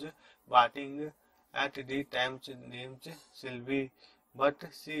was bathing at the time named Sylvie, but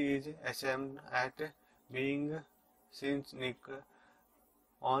she is ashamed at being seen sneak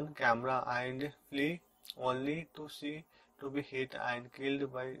on camera and flee only to be hit and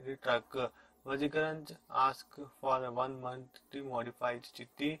killed by the truck. Vajikaran asked for 1 month to modify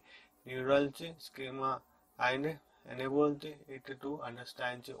Chitti neural schema and enabled it to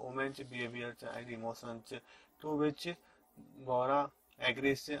understand women's behaviors and emotions, to which Bora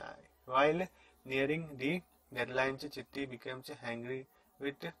agrees. While nearing the deadline, Chitti becomes angry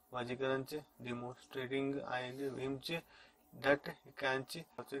with Vajikaran, demonstrating him that he can't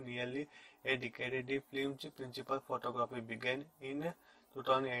nearly a decade. The film's principal photography began in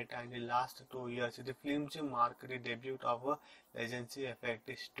 2008 and the last 2 years. The films marked the debut of Legacy Effect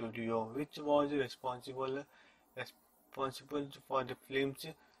Studio, which was responsible for the film's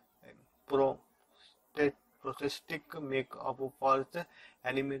pro prosthetic makeup for the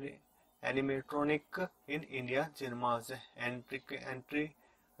animatronic in India cinemas. Entry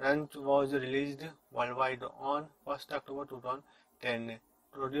run was released worldwide on 1st October 2010.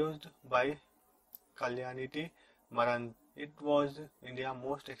 Produced by Kalyaniti Maran. It was India's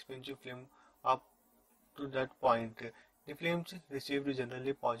most expensive film up to that point. The films received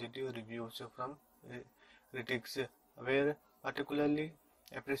generally positive reviews from critics, were particularly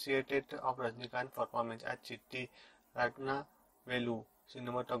appreciated of Rajinikanth's performance as Chitti, Ratna Velu,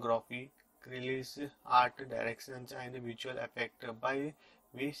 cinematography, release, art directions and visual effect by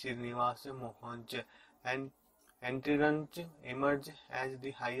V. Srinivas Mohanj, and Entrance emerged as the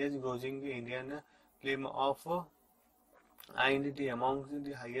highest grossing Indian film of and the among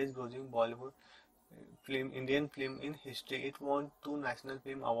the highest grossing Bollywood Indian film in history. It won 2 National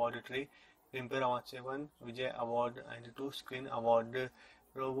Film Award, 3 Filmfare Award, 7 Vijay Award and 2 Screen Award.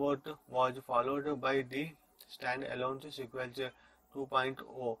 Robot was followed by the stand-alone sequel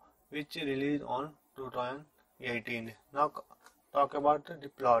 2.0, which released on 2018. Now talk about the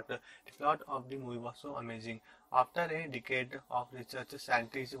plot. The plot of the movie was so amazing. After a decade of research,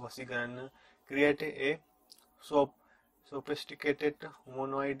 scientists Vasigaran created a so sophisticated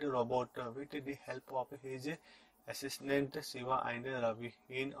humanoid robot with the help of his assistant Shiva and Ravi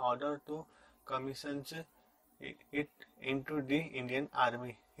in order to commission it into the Indian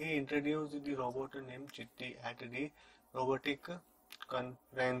Army. He introduced the robot named Chitti at the robotic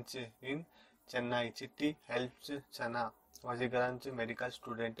conference in Chennai. Chitti helps Chana, Vajigaran's medical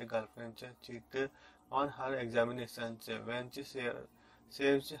student girlfriend, cheat on her examinations when she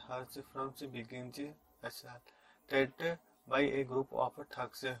saves her from being assaulted by a group of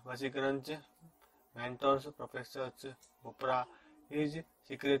thugs. Vajigaran's mentors, Professor Bupra, is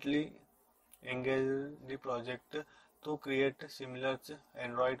secretly engaged the project to create similar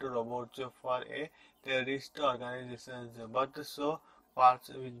android robots for a terrorist organization, but so far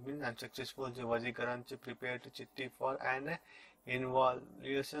it's been unsuccessful. Vajikaran prepared Chitti for an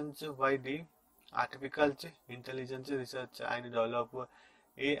evaluation by the Artificial Intelligence Research and Development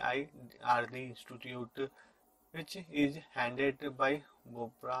AIRD Institute, which is handled by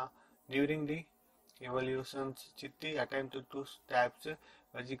Bopra. During the evolutions, Chitti attempted to stab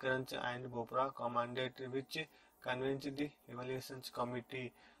Rajinikanth and Bopra commanded, which convinced the evaluations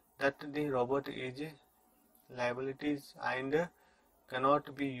committee that the robot is liabilities and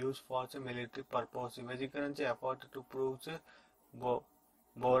cannot be used for military purpose. Rajinikanth's effort to prove Bo-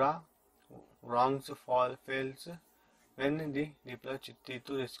 Bora wrongs fails when they deploy Chitti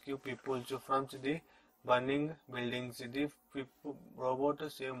to rescue people from the burning buildings. The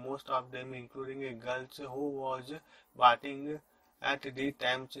robot saved most of them, including a girl who was bathing at the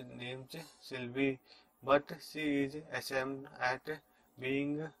time named Sylvie, but she is ashamed at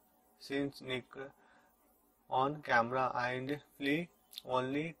being seen sneak on camera and flee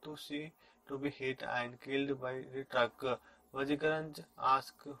only to be hit and killed by the truck. Rajinikanth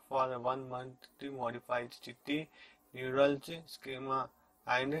asked for 1 month to modify Chitti neural schema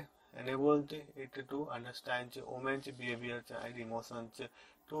and enabled it to understand women's behaviors and emotions,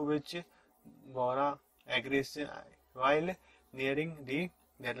 to which Bora agrees. While nearing the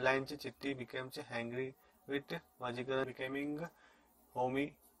deadline, Chitti becomes angry with Rajinikanth becoming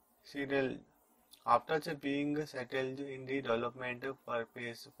homicidal. After being settled in the development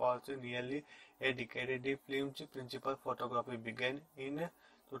purpose for nearly a decade, the film's principal photography began in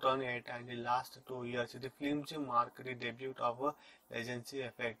 2008 and the last 2 years. The film marked the debut of Legacy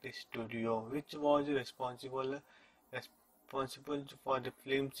Effect Studio, which was responsible for the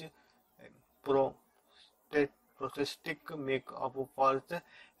film's pro prosthetic makeup for the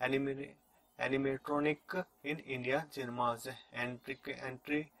animatronic in Indian cinemas.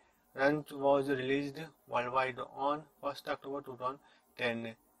 Entry Run was released worldwide on 1st October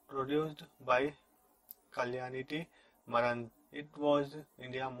 2010, produced by Kalyaniti Maran. It was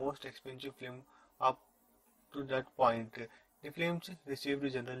India's most expensive film up to that point. The film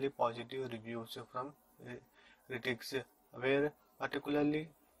received generally positive reviews from critics, were particularly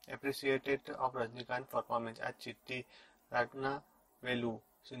appreciated of Rajinikanth's performance as Chitti, Ratna Velu,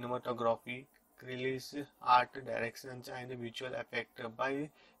 cinematography, release, art directions and visual effect by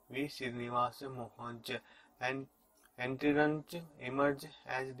V. Srinivas Mohan, and Entrance emerged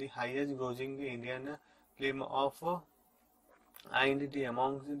as the highest grossing Indian film of and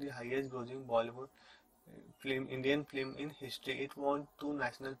amongst the highest grossing Bollywood Indian film in history. It won 2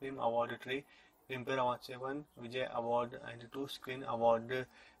 National Film Award, 3 Filmfare Award, 7 Vijay Award and 2 Screen Award.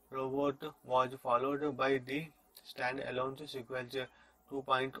 Robot was followed by the stand-alone sequel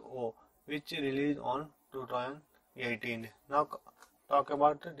 2.0, which released on 2018. Now talk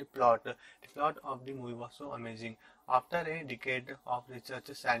about the plot. The plot of the movie was so amazing. After a decade of research,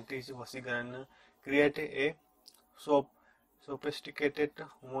 scientist Vasigaran created a sophisticated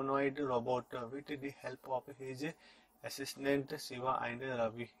humanoid robot with the help of his assistant Shiva and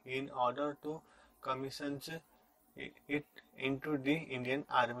Ravi in order to commission it into the Indian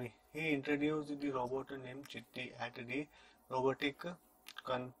Army. He introduced the robot named Chitti at the robotic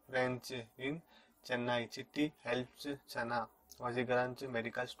conference in Chennai. Chitti helps Chana, Vasigaran's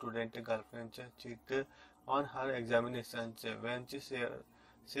medical student girlfriend, cheat on her examinations when she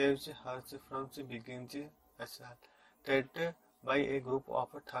saves her from being assaulted by a group of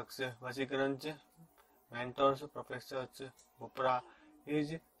thugs. Vasigaran's mentors, Professor Bopra,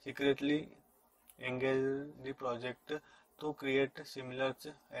 is secretly engaged in the project to create similar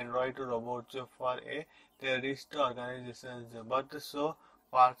android robots for a terrorist organization, but so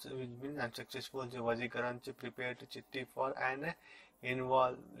far we've been unsuccessful. Vasigaranth prepared Chitti for an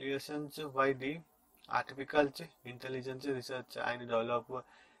evaluation by the Artificial Intelligence Research and Develop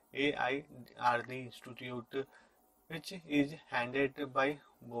AIRD Institute, which is handed by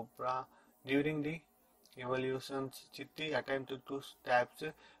Bopra. During the evaluations, Chitti attempted to stab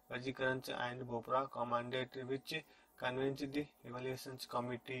Rajinikanth and Bopra commanded, which convinced the evaluations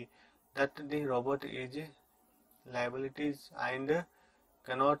committee that the robot is liabilities and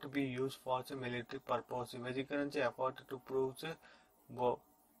cannot be used for military purpose. Rajinikanth's effort to prove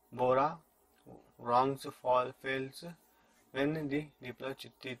Bora wrongs fails when they deploy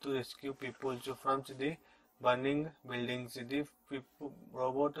Chitti to rescue people from the burning buildings. The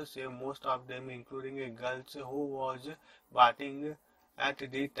robot saved most of them, including a girl who was bathing at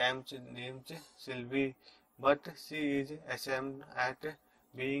the time named Sylvie, but she is ashamed at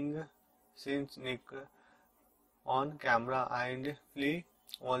being seen sneak on camera and flee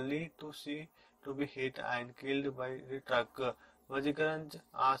only to be hit and killed by the truck. Rajinikanth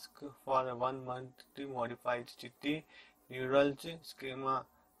asked for 1 month to modify Chitti neural schema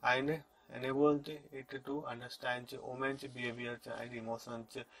and enabled it to understand women's behaviors and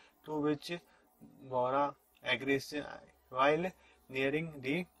emotions, to which Bora agrees. While nearing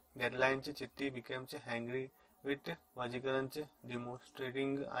the deadline, Chitti becomes angry with Rajinikanth,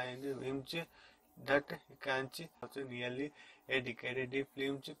 demonstrating and him that Kanchi also nearly a decade. The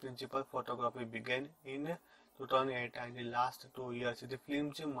film's principal photography began in 2008 and the last 2 years. The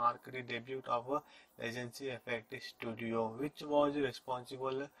film marked the debut of a Legacy Effect Studio, which was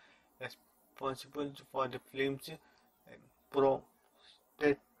responsible for the film's pro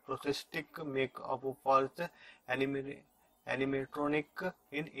prosthetic makeup for the animatronic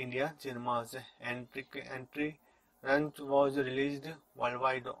in Indian cinemas. Entry run was released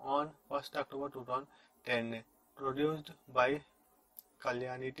worldwide on 1st October 2010. Produced by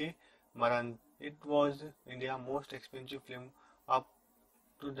Kalyaniti Maran. It was India's most expensive film up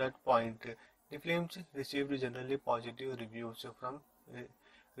to that point. The film received generally positive reviews from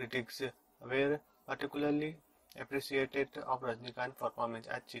critics, were particularly appreciated of Rajinikanth performance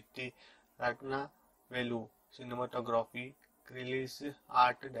as Chitti, Ratna Velu, cinematography, release,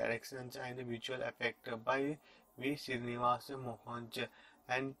 art directions and visual effect by V. Srinivas Mohanj,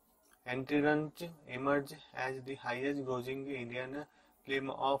 and Entrance emerged as the highest grossing Indian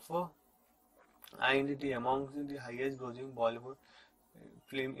film of and the amongst the highest grossing Bollywood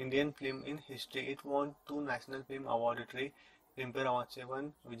Indian film in history. It won 2 National Film Award, 3 Filmfare Award,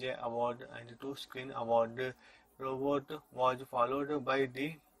 7 Vijay Award and 2 Screen Award. Robot was followed by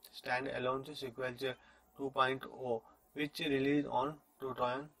the stand-alone sequel 2.0, which released on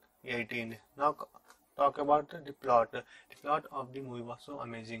 2018. Now talk about the plot. The plot of the movie was so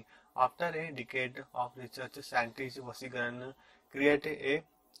amazing. After a decade of research, scientist Vasikaran created a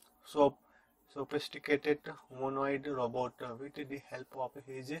so sophisticated humanoid robot with the help of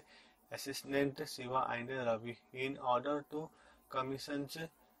his assistant Shiva and Ravi in order to commission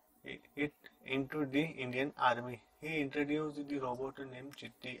it into the Indian Army. He introduced the robot named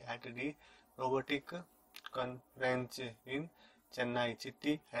Chitti at the robotic conference in Chennai.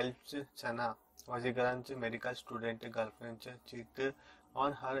 Chitti helps Chana, Vasikaran's medical student girlfriend, cheat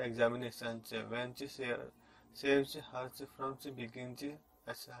on her examinations when she saves her from being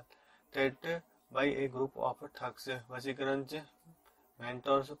assaulted by a group of thugs. Vasikaran's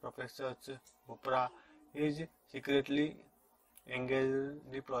mentors, Professor Bupra, is secretly engaged in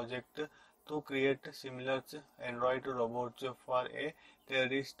the project to create similar android robots for a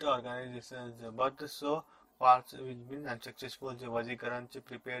terrorist organization, but so far it's been unsuccessful. Vasikaran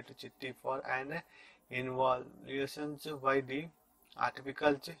prepared Chitti for an evaluation by the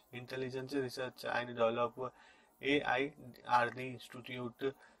Artificial Intelligence Research and Develop AIRD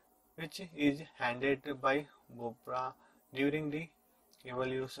Institute, which is handed by Bopra. During the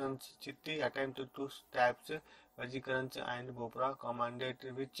evaluations, Chitti attempted to stab Vasikaran and Bopra commanded,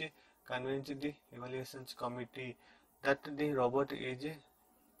 which convinced the evaluations committee that the robot is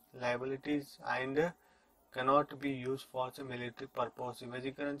liabilities and cannot be used for military purpose.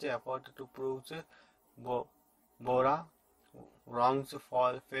 Vasikaran's effort to prove Bora wrongs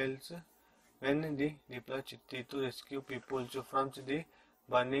fails when they deploy Chitti to rescue people from the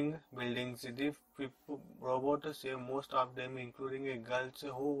burning buildings. The robot saved most of them, including a girl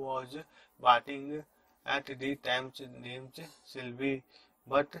who was bathing at the time named Sylvie,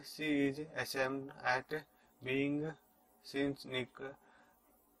 but she is ashamed at being seen sneak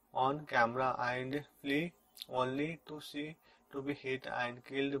on camera and flee only to be hit and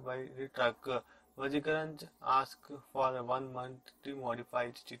killed by the truck. Vasikaran asked for 1 month to modify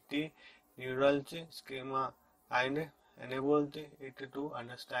Chitti neural schema and enabled it to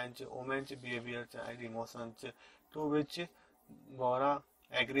understand women's behaviors and emotions, to which Bora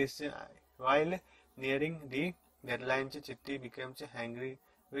agrees. While nearing the deadline, Chitti becomes angry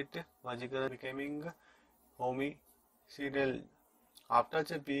with Vasikaran becoming homicidal.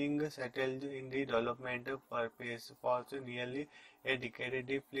 After being settled in the development purpose for nearly a decade,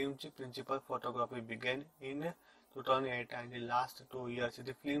 the film's principal photography began in 2008 and the last 2 years.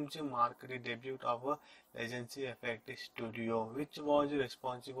 The film marked the debut of a Legacy Effect Studio, which was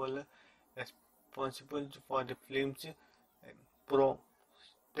responsible for the film's pro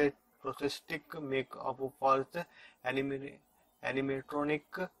prosthetic makeup for the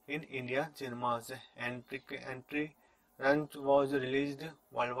animatronic in Indian cinemas. Entry run was released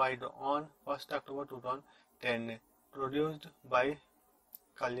worldwide on 1st October 2010. Produced by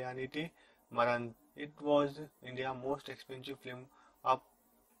Kalyaniti Maran. It was India's most expensive film up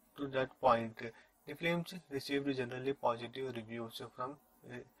to that point. The film received generally positive reviews from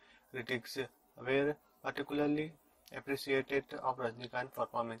critics, were particularly appreciated of Rajinikanth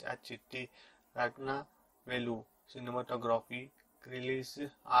performance as Chitti, Ratna Velu, cinematography, release,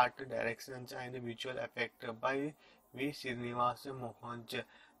 art directions and visual effect by V. Srinivas Mohanj,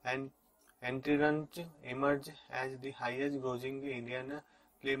 and Entrance emerged as the highest grossing Indian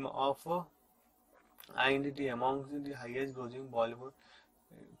film of and the amongst the highest grossing Bollywood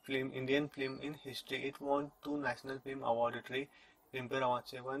Indian film in history. It won 2 National Film Award, 3 Filmfare Award,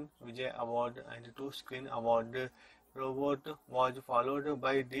 7 Vijay Award, and 2 Screen Award. Robot was followed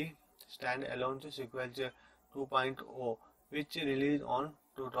by the stand-alone sequel 2.0, which released on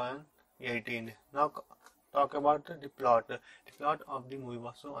 2018. Now talk about the plot. The plot of the movie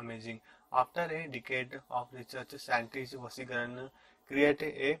was so amazing. After a decade of research, scientists Vasigaran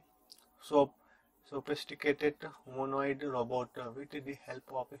created a so sophisticated humanoid robot with the help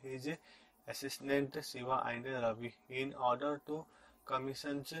of his assistant Shiva and Ravi in order to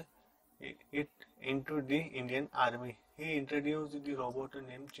commission it into the Indian Army. He introduced the robot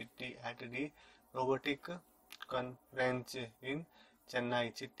named Chitti at the robotic conference in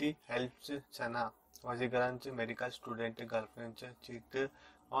Chennai. Chitti helps Chana, Vajigaran's medical student girlfriend, cheat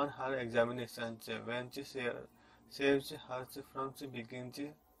on her examinations when she saves her from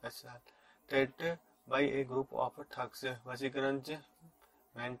being assaulted by a group of thugs. Vajigaran's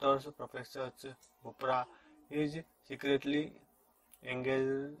mentors, Professor Bupra, is secretly engaged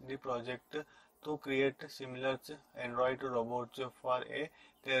in the project to create similar android robots for a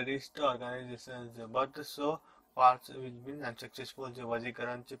terrorist organization, but so far it's been unsuccessful.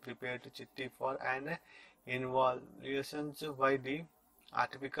 Vajikaran prepared Chitti for an evaluation by the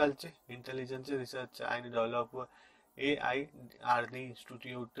Artificial Intelligence Research and Develop AIRD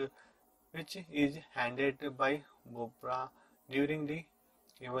Institute, which is handed by Bopra. During the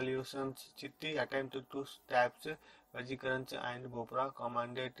evaluations, Chitti attempted to stab Vajikaran and Bopra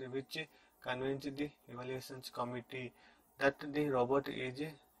commanded, which convinced the evaluations committee that the robot is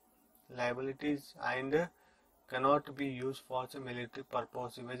liabilities and cannot be used for military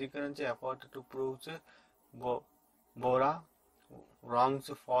purpose. Vajikaran's effort to prove Bora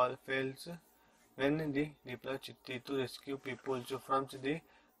wrongs fails when they deploy Chitti to rescue people from the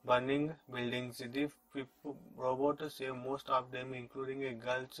burning buildings. The robot saved most of them, including a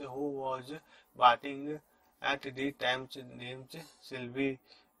girl who was bathing at the time named Sylvie,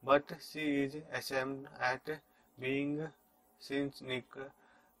 but she is ashamed at being seen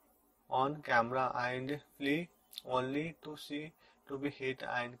on camera and flee only to be hit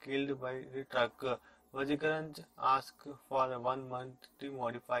and killed by the truck. Vajikaran asked for 1 month to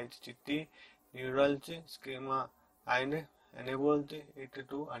modify Chitti neural schema and enabled it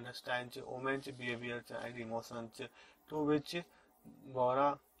to understand women's behaviors and emotions, to which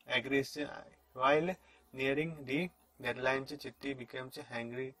Bora agrees. While nearing the deadline, Chitti becomes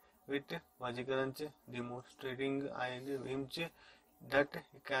angry with Vajikaran, demonstrating him that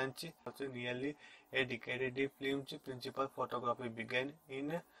he can't. Nearly a decade, the film's principal photography began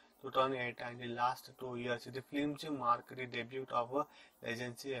in 2008 and the last 2 years. The films marked the debut of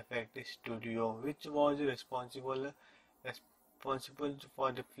Legacy Effect Studio, which was responsible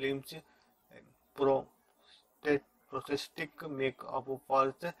for the film's prosthetic makeup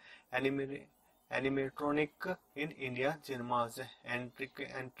for the animatronic in India cinemas.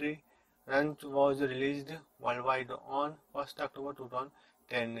 Entry run was released worldwide on 1st October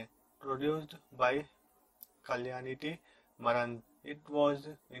 2010. Produced by Kalyaniti Maran. It was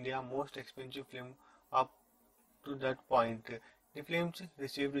India's most expensive film up to that point. The film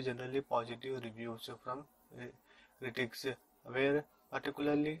received generally positive reviews from critics, were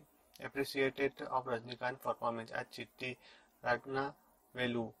particularly appreciated of Rajinikanth's performance as Chitti, Ragna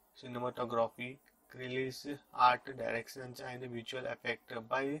Velu, cinematography, release, art directions and visual effect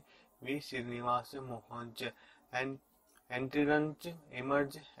by V. Srinivas Mohan, and Entrance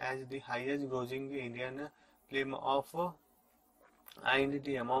emerged as the highest grossing Indian film of and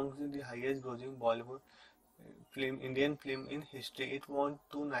among the highest grossing Bollywood Indian film in history. It won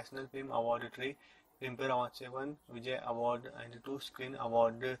 2 National Film Award, 3 Filmfare Award, 7 Vijay Award, and 2 Screen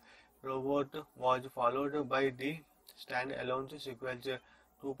Award. Robot was followed by the stand-alone sequel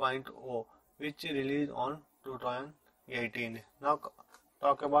 2.0, which released on 2018. Now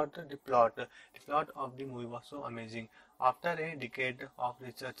talk about the plot. The plot of the movie was so amazing. After a decade of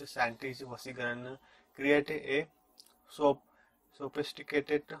research, scientists Vasigaran created a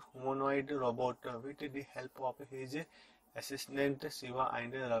sophisticated humanoid robot with the help of his assistant Shiva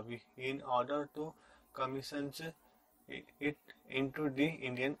and Ravi in order to commission it into the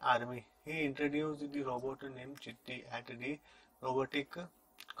Indian Army. He introduced the robot named Chitti at the robotic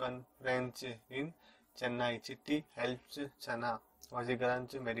conference in Chennai. Chitti helps Chana,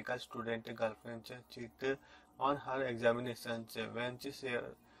 Vajigaran's medical student girlfriend, cheat on her examinations when she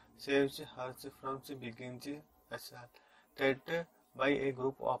saves her from being assaulted by a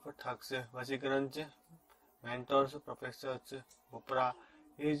group of thugs. Vajigaran's mentors, Professor Bupra,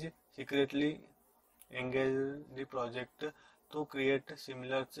 is secretly engaged in the project to create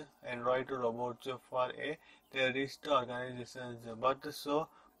similar android robots for a terrorist organization, but so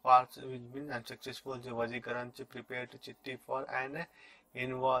far it's been unsuccessful. Rajinikanth prepared Chitti for an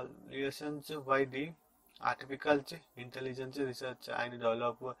evaluation by the Artificial Intelligence Research and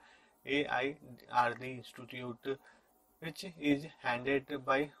Development AIRD Institute, which is handled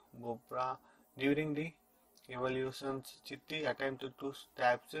by Bopra. During the evaluations, Chitti attempted to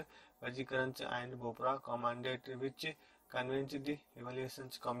stab Rajinikanth and Bopra commanded, which convinced the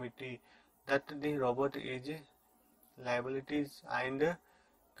evaluations committee that the robot is liabilities and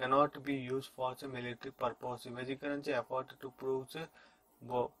cannot be used for military purpose. Rajinikanth's effort to prove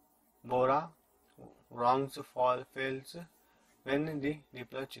Bo- Bora wrongs fails when they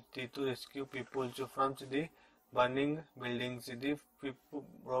deploy Chitti to rescue people from the burning buildings. The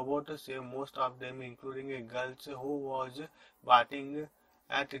robot saved most of them, including a girl who was bathing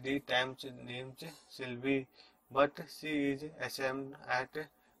at the time named Sylvie, but she is ashamed at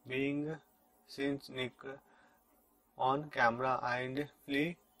being seen on camera and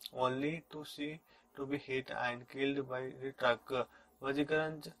flee only to be hit and killed by the truck.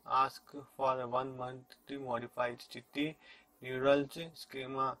 Rajinikanth asked for 1 month to modify Chitti neural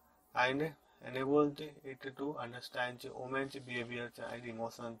schema and enabled it to understand women's behaviors and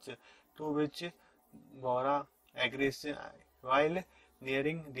emotions, to which Bora agrees. While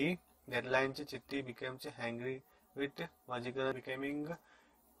nearing the deadline, Chitti becomes angry with Rajinikanth becoming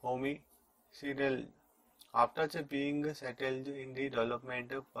homicidal. After being settled in the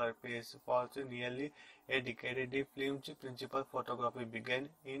development purpose for nearly a decade, the film's principal photography began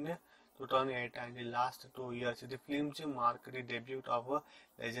in 2008 and the last 2 years. The film marked the debut of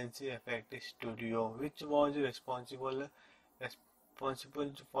Legacy Effect Studio, which was responsible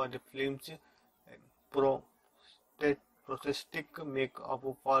for the film's pro prosthetic makeup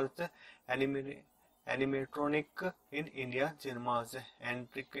for the animatronic in Indian cinemas.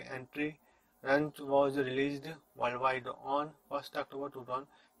 Entry Run was released worldwide on 1st October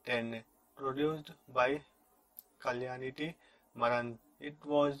 2010. Produced by Kalyaniti Maran, it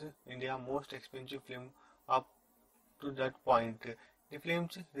was India's most expensive film up to that point. The film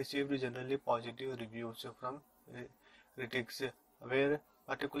received generally positive reviews from critics, were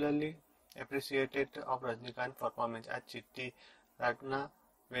particularly appreciated of Rajinikanth's performance as Chitti, Ratna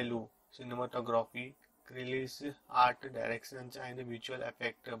Velu, cinematography, release, art directions and visual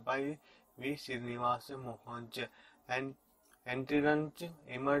effect by V. Srinivas Mohan's, and Entrance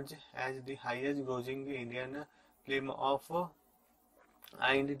emerged as the highest grossing Indian film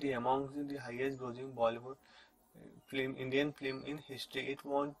and among the highest grossing Bollywood Indian film in history. It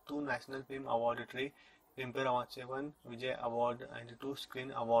won 2 National Film Award, 3 Filmfare Award, 7 Vijay Award and 2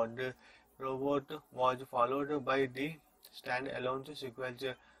 Screen Award. Robot was followed by the stand-alone sequel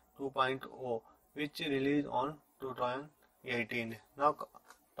 2.0, which released on 2018. Now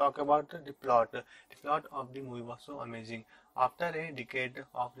talk about the plot. The plot of the movie was so amazing. After a decade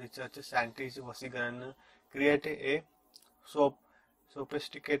of research, scientists Vasigaran created a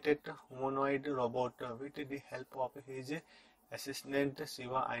sophisticated humanoid robot with the help of his assistant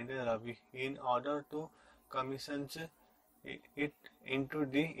Shiva and Ravi in order to commission it into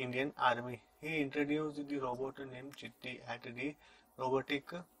the Indian Army. He introduced the robot named Chitti at the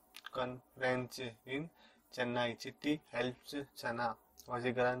robotic conference in Chennai. Chitti helps Chana,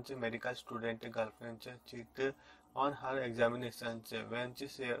 Vasigaran's medical student girlfriend, cheat on her examinations when she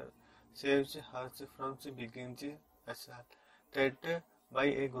saves her from being assaulted by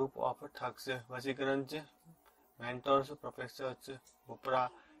a group of thugs. Vasigaran's mentors, Professor Upra,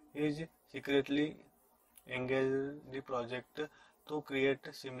 is secretly engaged in the project to create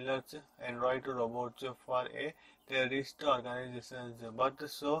similar android robots for a terrorist organization, but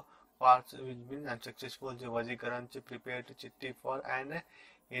so far it's been unsuccessful. Rajinikanth prepared Chitti for an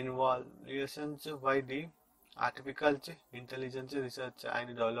evaluation by the Artificial Intelligence Research and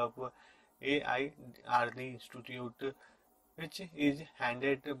Development AIRD Institute, which is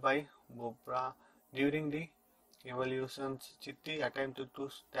handled by Bopra. During the evaluations, Chitti attempted to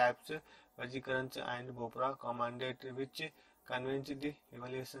stab Rajinikanth and Bopra commanded, which convinced the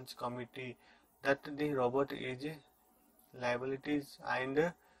evaluations committee that the robot is liabilities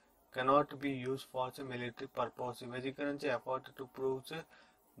and cannot be used for military purpose. Rajinikanth's effort to prove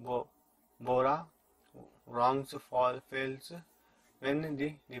Bora wrongs fails when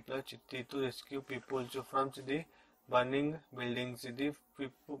they deploy Chitti to rescue people from the burning buildings. The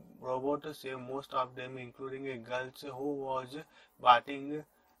robot saved most of them, including a girl who was bathing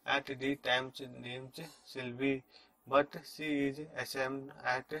at the time named Sylvie, but she is ashamed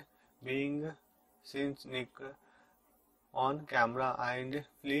at being seen on camera and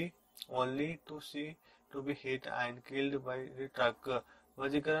flee only to be hit and killed by the truck.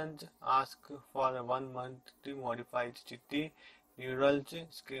 Rajinikanth asked for 1 month to modify its chitti neural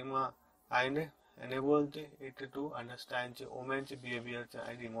schema and enabled it to understand women's behaviors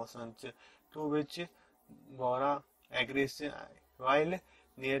and emotions, to which Bora agrees. While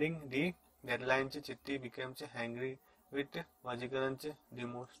nearing the deadline, Chitti becomes angry with Vajikarant,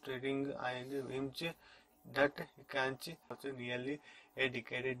 demonstrating and him that he can't also nearly a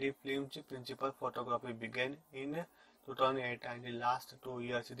decade. The film's principal photography began in 2008 and the last 2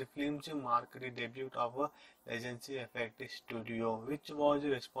 years. The film marked the debut of Legacy Effect Studio, which was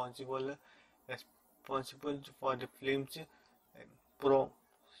responsible for the film's pro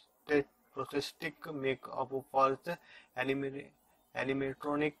prosthetic make-up for the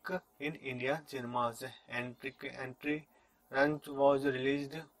animatronic in India cinemas. Entry run was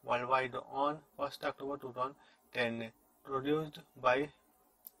released worldwide on 1st October 2010. Produced by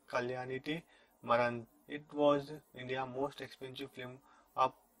Kalyaniti Maran. It was India's most expensive film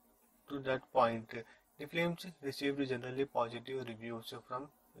up to that point. The films received generally positive reviews from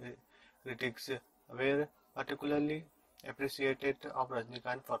critics, were particularly appreciated of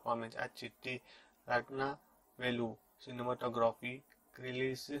Rajinikanth's performance as Chitti, Ratna Velu, cinematography,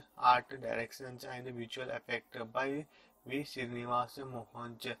 release, art directions and visual effect by V. Srinivas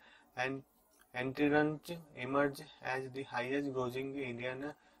Mohanj, and Entrance emerged as the highest grossing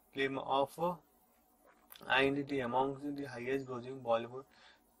Indian film of and the amongst the highest grossing Bollywood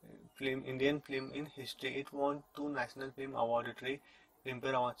Indian film in history. It won 2 National Film Award, 3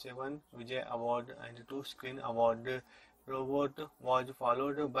 Filmfare Award, 7 Vijay Award and 2 Screen Award. Robot was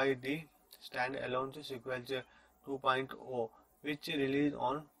followed by the stand-alone sequel 2.0, which released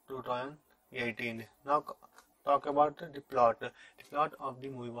on 2018. Now talk about the plot. The plot of the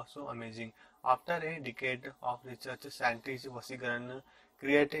movie was so amazing. After a decade of research, scientist Vasikaran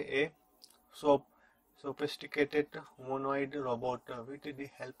created a sophisticated humanoid robot with the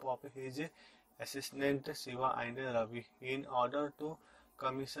help of his assistant Shiva and Ravi in order to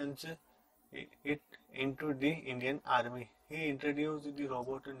commission it into the Indian Army. He introduced the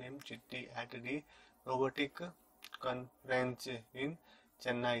robot named Chitti at the robotic conference in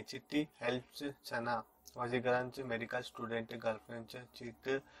Chennai. Chitti helps Chana, Vajikarant's medical student girlfriend,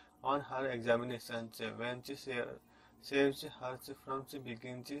 cheat on her examinations when she saves her from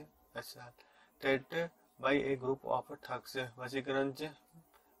being assaulted by a group of thugs. Vajikarant's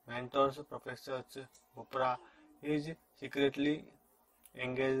mentors, Professor Bupra, is secretly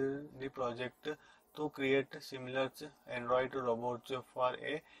engaged in the project to create similar android robots for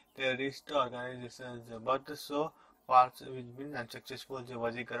a terrorist organization, but so far it's been unsuccessful.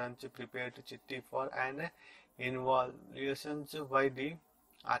 Vajikarant prepared Chitti for an evaluation by the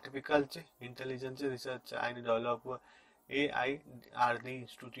Artificial Intelligence Research and Development AIRD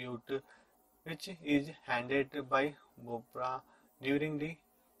Institute, which is handled by Bopra. During the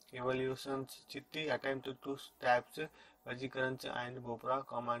evaluations, Chitti attempted to stab Vajikarant and Bopra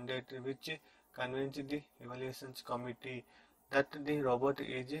commanded, which convinced the evaluations committee that the robot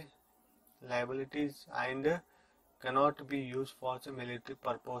is liabilities and cannot be used for military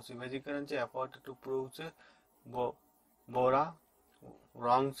purpose. Vajikarant's effort to prove Bora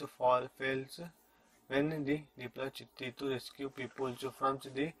wrongs fails when they deploy Chitti to rescue people from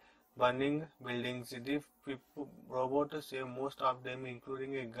the burning buildings. The robot saved most of them,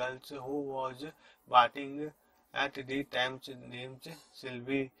 including a girl who was bathing at the time named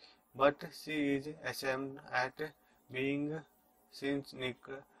Sylvie, but she is ashamed at being seen sneak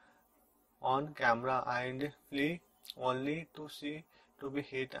on camera and flee only to be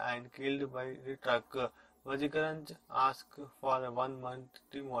hit and killed by the truck. Vajikarant asked for 1 month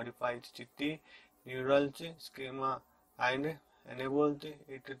to modify its Chitti neural schema and enabled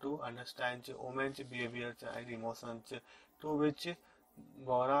it to understand women's behaviors and emotions, to which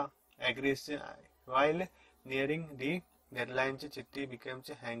Bora agrees. While nearing the deadline, Chitti becomes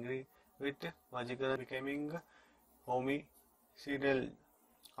angry with Vajikarant becoming homicidal.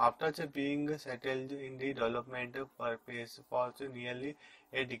 After being settled in the development phase for nearly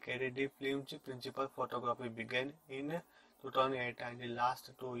a decade, the film's principal photography began in 2008 and the last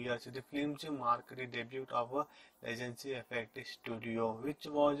 2 years. The film marked the debut of Legacy Effect Studio, which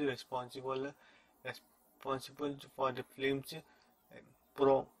was responsible for the film's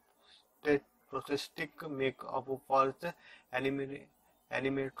pro prosthetic make-up for the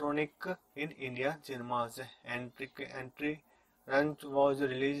animatronic in India cinemas. Entry run was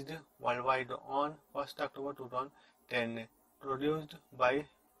released worldwide on 1st October 2010. Produced by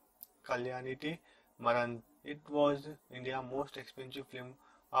Kalyaniti Maran. It was India's most expensive film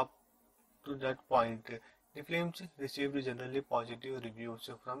up to that point. The films received generally positive reviews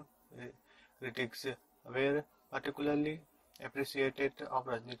from critics, were particularly appreciated of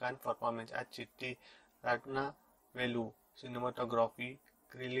Rajinikanth performance at Chitti Ratna Velu, cinematography,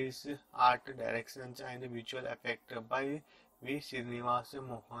 release, art directions and visual effect by V. Srinivas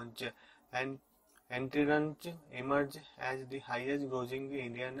Mohanj, and Entrance emerged as the highest grossing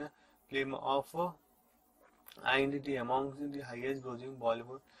Indian film of and the among the highest grossing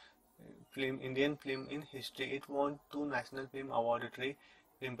Bollywood Indian film in history. It won 2 National Film Award, 3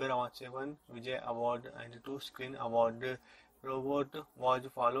 Filmfare Award, 7 Vijay Award, and 2 Screen Award. Robot was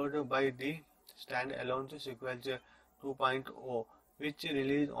followed by the stand-alone sequel 2.0, which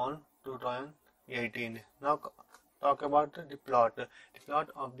released on 2018. Now talk about the plot. The plot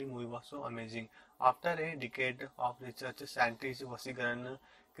of the movie was so amazing. After a decade of research, scientist Vasigaran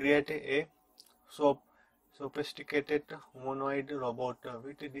created a so sophisticated humanoid robot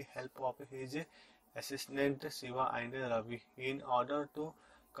with the help of his assistant Shiva and Ravi in order to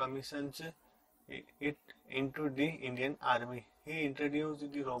commission it into the Indian Army. He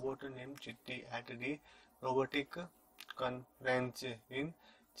introduced the robot named Chitti at the robotic conference in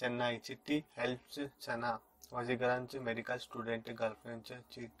Chennai. Chitti helps Chana, Vajigaran's medical student girlfriend,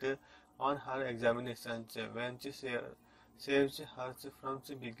 cheat on her examinations when she saves her from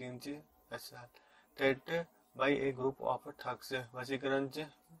being assaulted by a group of thugs. Vajigaran's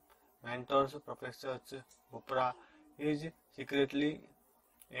mentors, Professor Bupra, is secretly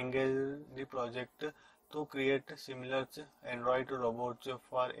engaged in the project to create similar android robots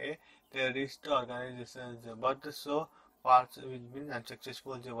for a terrorist organization, but so far it's been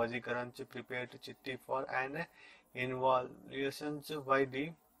unsuccessful. Vajigaran prepared Chitti for an evaluation by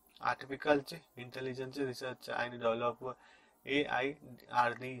the Artificial Intelligence Research and Development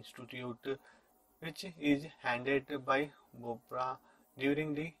AIRD Institute, which is handed by Bopra.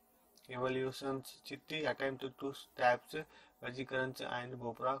 During the evaluations, Chitti attempted to stab Vajikarans and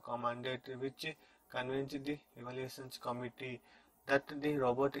Bopra commanded, which convinced the evaluations committee that the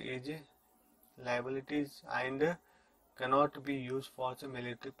robot is liabilities and cannot be used for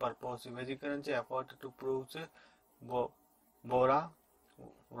military purpose. Vajikarans' effort to prove Bora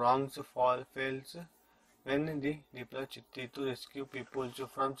wrongs fails when they deploy Chitti to rescue people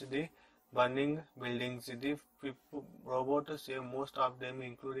from the burning buildings. The robot saved most of them,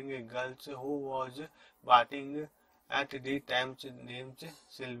 including a girl who was bathing at the time named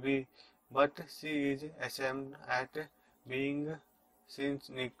Sylvie, but she is ashamed at being seen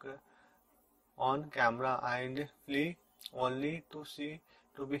sneak on camera and flee only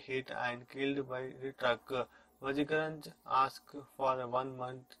to be hit and killed by the truck. Vajikarans asked for 1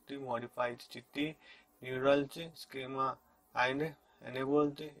 month to modify Chitti neural schema and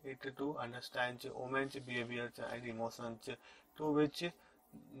enabled it to understand women's behaviors and emotions, to which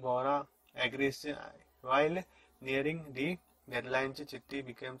Bora agrees. While nearing the deadline, Chitti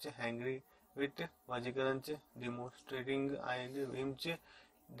becomes angry with Vajikarans, demonstrating him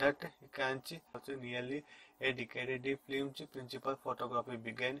that he can't. Also, nearly a decade, the film's principal photography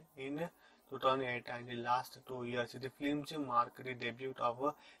began in 2008 and the last 2 years. The film's marked the debut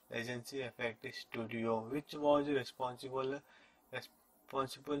of Legacy Effect Studio, which was responsible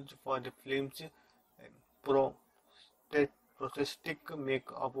for the film's prosthetic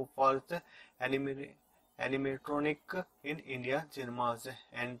makeup for the animatronic in India cinemas.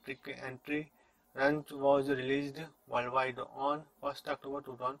 Entry run was released worldwide on 1st October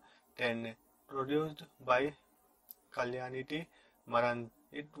 2010. Produced by Kalyaniti Maran.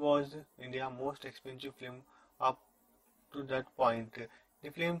 It was India's most expensive film up to that point.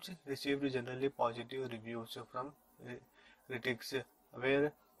 The film received generally positive reviews from critics,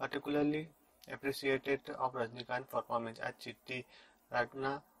 were particularly appreciated of Rajinikanth performance at Chitti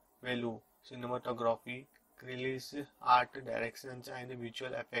Ratna Velu, cinematography, release, art directions and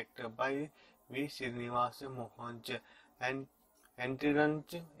visual effect by V. Srinivas Mohanj, and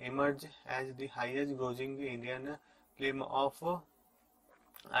Entrance emerged as the highest grossing Indian film of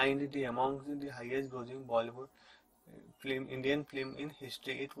and the among the highest grossing Bollywood Indian film in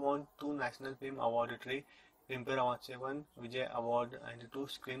history. It won 2 National Film Award, 3 Filmfare Award, 7 Vijay Award, and 2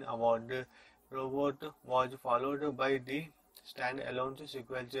 Screen Award. Robot was followed by the stand-alone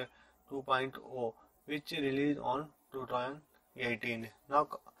sequel 2.0, which released on 2018. Now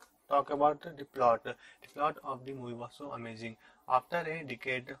talk about the plot. The plot of the movie was so amazing. After a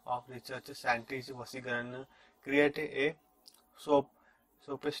decade of research, scientist Vasigaran created a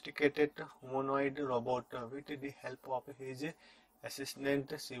sophisticated humanoid robot with the help of his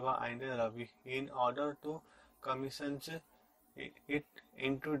assistant Shiva and Ravi in order to commission it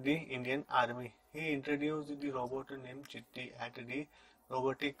into the Indian Army. He introduced the robot named Chitti at the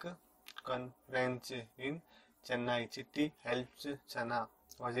robotic conference in Chennai. Chitti helps Chana,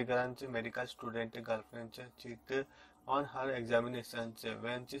 Vasigaran's medical student girlfriend cheated on her examinations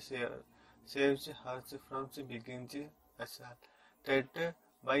when she saves her from being assaulted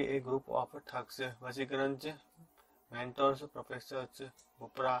by a group of thugs. Vasigaran's mentors, Professor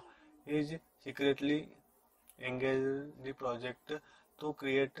Upra, is secretly engaged in the project to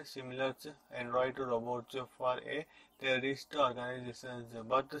create similar android robots for a terrorist organization,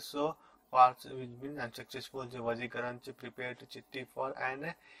 but so far it's been unsuccessful. Vajikaran prepared Chitti for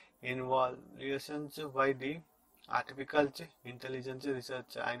an evaluation by the Artificial Intelligence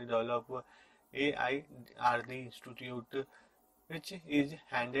Research and Develop AIRD Institute, which is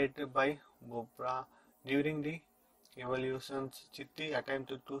handed by Bopra. During the evaluations, Chitti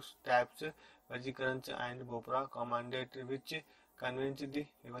attempted to stab Vajikaran and Bopra commanded, which convinced the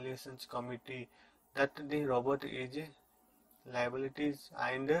evaluations committee that the robot is liabilities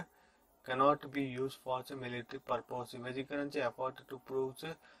and cannot be used for military purpose. Vajikaran's effort to prove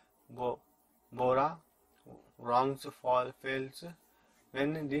Bora wrongs fails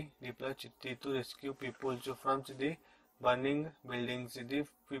when they deploy Chitti to rescue people from the burning buildings. The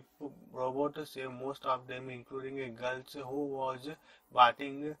robot saved most of them, including a girl who was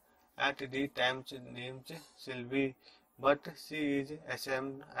bathing at the time named Sylvie, but she is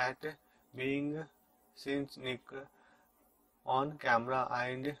ashamed at being seen sneak on camera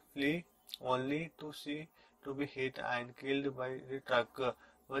and flee only to be hit and killed by the truck.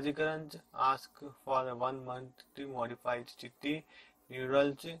 Vajikaran asked for 1 month to modify Chitti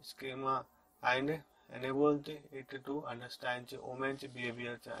neural schema and enabled it to understand women's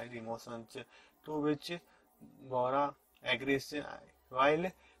behaviors and emotions, to which Bora agrees.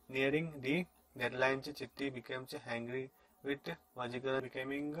 While nearing the deadline, Chitti becomes angry with Vajikaran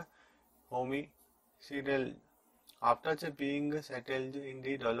becoming homicidal. After being settled in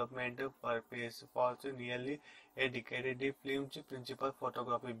the development purpose for nearly a decade, the film's principal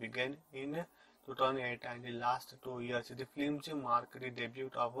photography began in 2008 and the last 2 years. The film marked the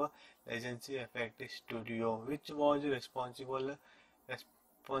debut of Legacy Effect Studio, which was responsible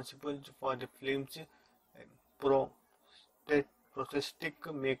for the film's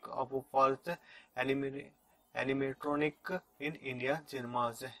prosthetic makeup for the animatronic in Indian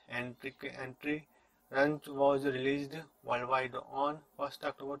cinemas. Entry Run was released worldwide on 1st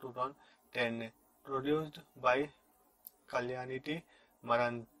October 2010. Produced by Kalyaniti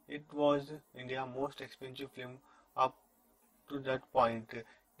Maran, it was India's most expensive film up to that point.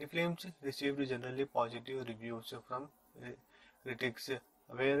 The film received generally positive reviews from critics,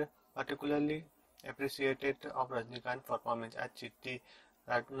 were particularly appreciated of Rajinikanth's performance as Chitti,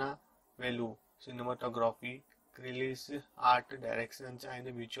 Ratna Velu, cinematography, release, art directions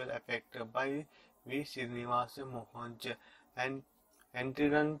and visual effect by V. Srinivas Mohanj, and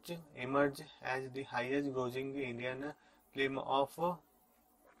Entrance emerged as the highest grossing Indian film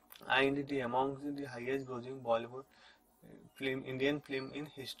and amongst the highest grossing Bollywood Indian film in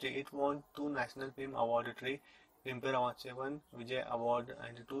history. It won 2 National Film Award, 3 Filmfare Award, 7 Vijay Award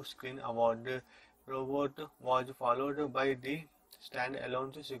and 2 Screen Award. Robot was followed by the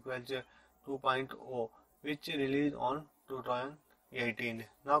stand-alone sequel 2.0, which released on 2018.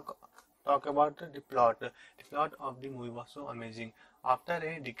 Now talk about the plot. The plot of the movie was so amazing. After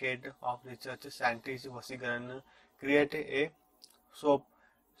a decade of research, scientists Vasigaran created a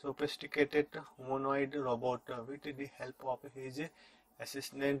sophisticated humanoid robot with the help of his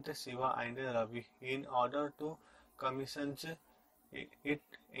assistant Shiva and Ravi in order to commission it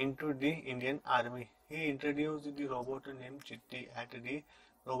into the Indian Army. He introduced the robot named Chitti at the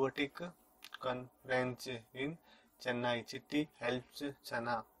robotic conference in Chennai. Chitti helps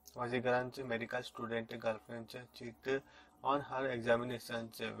Chana, Vajikaran's medical student girlfriend, cheat on her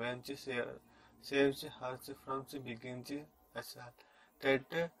examinations when she saves her from being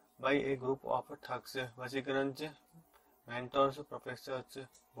assaulted by a group of thugs. Vajikaran's mentors, Professor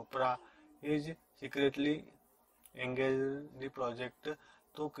Upra, is secretly engaged in the project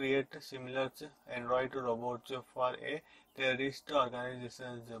to create similar android robots for a terrorist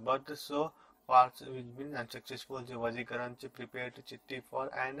organization, but so far it's been unsuccessful. Vajikaran prepared Chitti for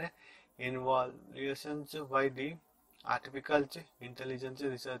an evaluation by the Artificial Intelligence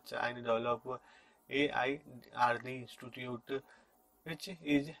Research and Develop AIRD Institute, which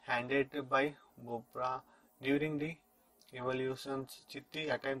is handed by Bopra. During the evaluations, Chitti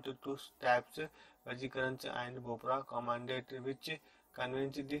attempted to stab Vajikaran and Bopra commanded, which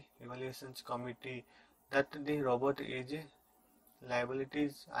convinced the evaluations committee that the robot is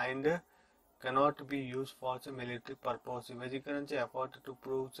liabilities and cannot be used for military purpose. Vajikaran's effort to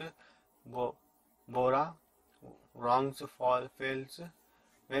prove Bora wrongs fails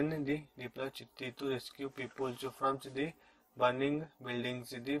when they deploy Chitti to rescue people from the burning buildings.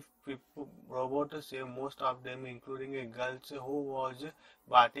 The robot saved most of them, including a girl who was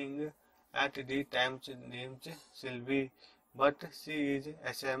bathing at the time named Sylvie, but she is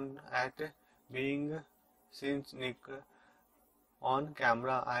ashamed at being seen sneak on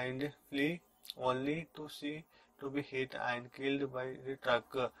camera and flee only to be hit and killed by the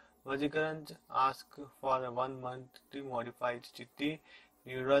truck. Rajinikanth asked for 1 month to modify Chitti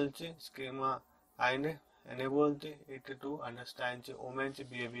neural schema and enabled it to understand women's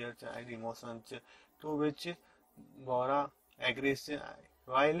behaviors and emotions, to which Bora agrees.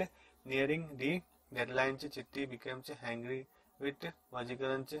 While nearing the deadline, Chitti becomes angry with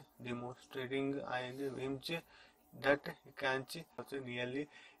Rajinikanth, demonstrating and him that he can't also nearly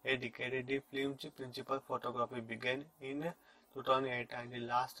a decade. The film's principal photography began in 2008 and the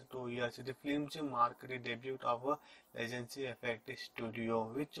last 2 years. The film's marked the debut of Legacy Effect Studio,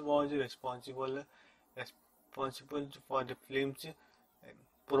 which was responsible for the film's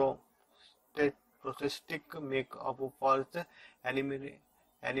pro prosthetic make-up for the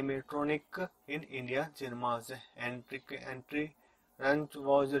animatronic in India cinemas. Entry Run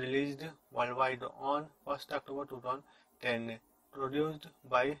was released worldwide on 1st October 2010. Produced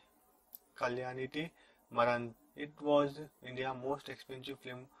by Kalyaniti Maran, it was India's most expensive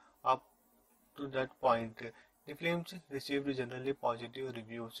film up to that point. The film received generally positive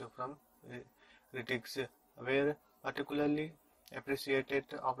reviews from critics, were particularly appreciated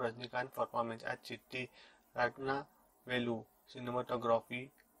of Rajinikanth's performance as Chitti, Ratna Velu, cinematography,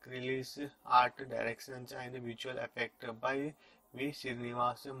 release, art directions and visual effect by V.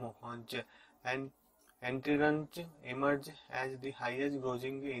 Srinivas Mohanj, and Entrance emerged as the highest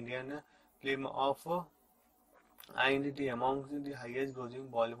grossing Indian film of and among the highest grossing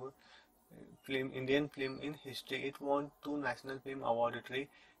Bollywood Indian film in history. It won 2 National Film Award, 3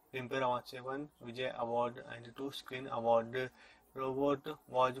 Filmfare Award, 7 Vijay Award and 2 Screen Award. Robot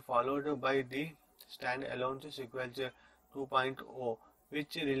was followed by the stand-alone sequel 2.0,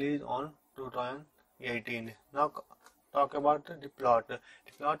 which released on 2018. Now talk about the plot. The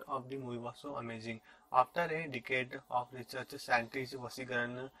plot of the movie was so amazing. After a decade of research, scientist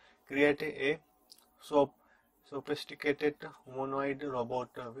Vasikaran created a sophisticated humanoid robot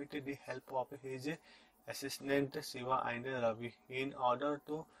with the help of his assistant Shiva and Ravi in order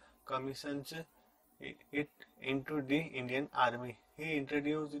to commission it into the Indian Army. He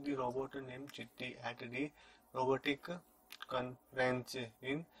introduced the robot named Chitti at the robotic conference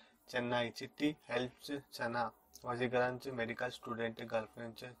in Chennai. Chitti helps Chana, Vasikaran's medical student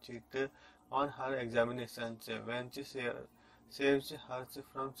girlfriend, cheat on her examinations when she saves her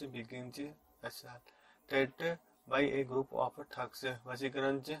from being assaulted by a group of thugs.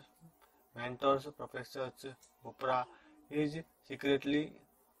 Vasikaran's mentors, Professor Bupra, is secretly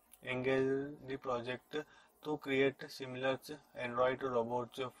engaged in the project to create similar android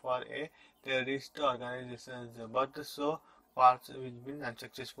robots for a terrorist organization, but so far it's been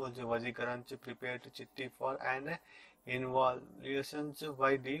unsuccessful. Vasikaran prepared Chitti for an evaluation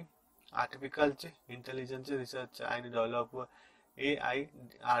by the Artificial Intelligence Research and Development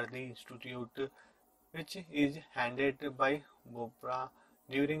AIRD Institute, which is handed by Bopra.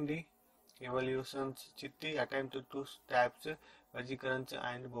 During the evaluations, Chitti attempted to stab Vasikaran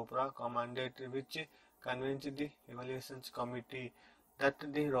and Bopra commanded, which convinced the evaluations committee that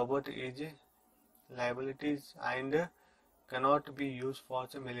the robot is liabilities and cannot be used for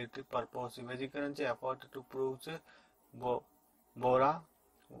military purpose. Vasikaran's effort to prove Bora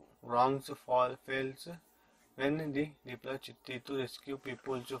wrongs fails when they deploy Chitti to rescue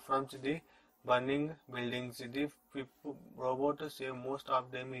people from the burning buildings. The robot saved most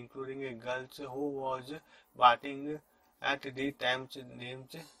of them, including a girl who was bathing at the time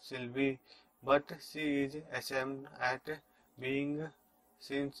named Sylvie, but she is ashamed at being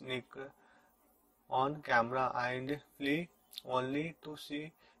seen sneak on camera and flee only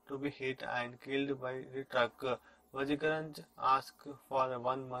to be hit and killed by the truck. Vasikaran asked for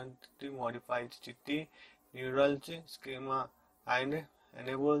 1 month to modify Chitti neural schema and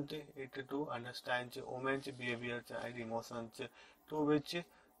enabled it to understand women's behaviors and emotions, to which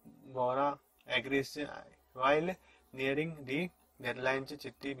Bora agrees. While nearing the deadline,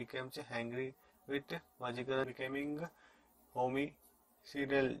 Chitti becomes angry with Vasikaran, becoming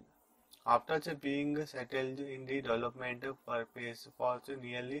homicidal. After being settled in the development purpose for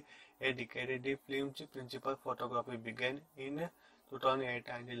nearly a decade, the film's principal photography began in 2008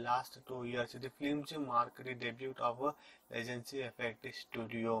 and the last 2 years. The film's marked the debut of Legacy Effect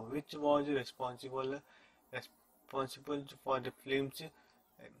Studio, which was responsible for the film's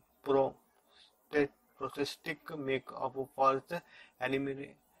prosthetic make-up for the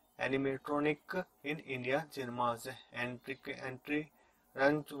animatronic in India cinemas. Entry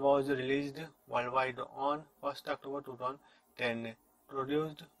run was released worldwide on 1st October 2010.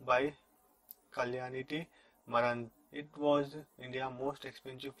 Produced by Kalyaniti Maran. It was India's most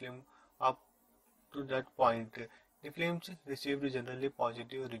expensive film up to that point. The films received generally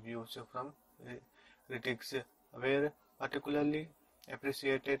positive reviews from critics, were particularly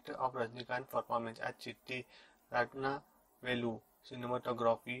appreciated of Rajinikanth performance as Chitti, Ratna Velu,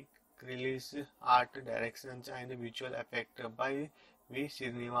 cinematography, release, art directions and visual effect by V.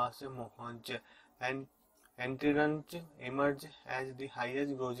 Srinivas Mohan's, and Entrance emerged as the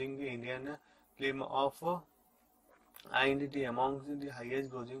highest grossing Indian film of and the amongst the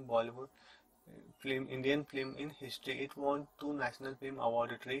highest grossing Bollywood Indian film in history. It won 2 National Film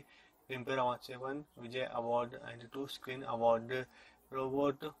Award, 3 Filmfare Award, 7 Vijay Award and 2 Screen Award.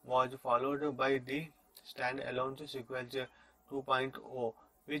 Robot was followed by the stand-alone sequel 2.0,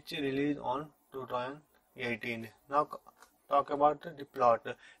 which released on 2018. Now talk about the plot.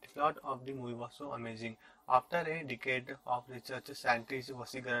 The plot of the movie was so amazing. After a decade of research, scientist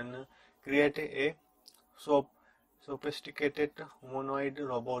Vasigaran created a soap sophisticated humanoid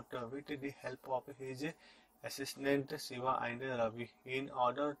robot with the help of his assistant Shiva and Ravi in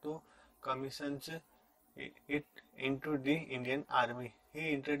order to commission it into the Indian Army.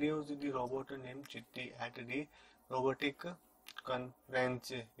 He introduced the robot named Chitti at the robotic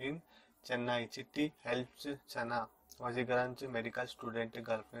conference in Chennai. Chitti helps Chana, Vasigaran's medical student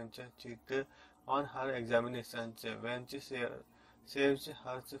girlfriend, cheat on her examinations when she saves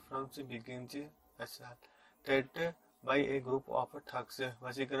her from being assaulted by a group of thugs.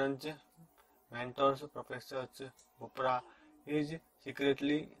 Vasigaran's mentors, Professor Bupra, is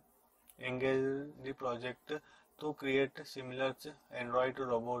secretly engaged in the project to create similar android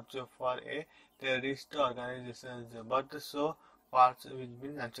robots for a terrorist organization, but so far it's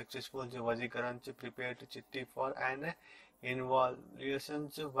been unsuccessful. Vasigaran prepared Chitti for an evaluation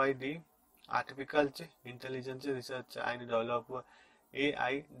by the Artificial Intelligence Research and Development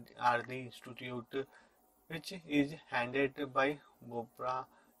AIRD Institute, which is handed by Bopra.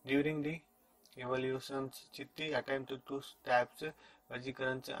 During the evaluations, Chitti attempted to stab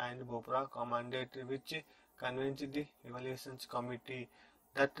Vasigaran and Bopra commanded, which convinced the evaluations committee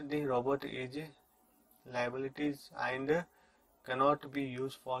that the robot is liabilities and cannot be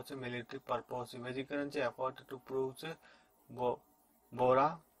used for military purpose. Vasigaran's effort to prove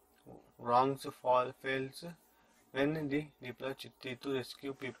Bora wrongs fails when they deploy Chitti to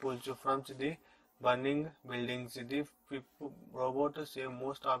rescue people from the burning buildings. The robot saved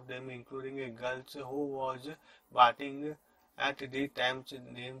most of them, including a girl who was bathing at the time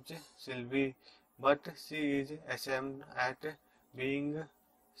named Sylvie, but she is ashamed at being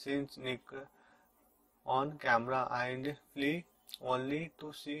seen sneak on camera and flee only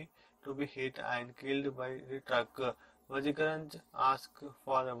to be hit and killed by the truck. Vasigaran asked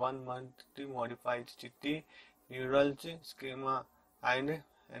for 1 month to modify Chitti neural schema and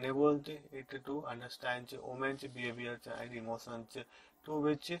enabled it to understand women's behaviors and emotions, to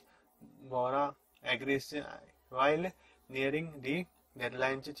which Bora agrees. While nearing the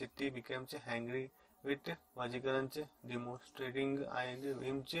deadline, Chitti becomes angry with Vasigaran, demonstrating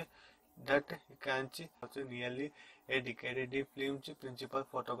him that he can't also nearly a decade. The film's principal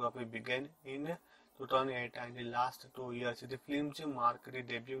photography began in 2008 and the last 2 years. The films marked the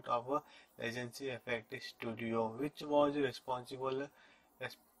debut of Agency Effect Studio, which was responsible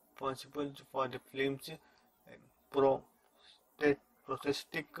for the film's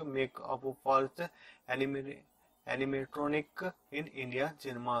prosthetic makeup for the animatronic in India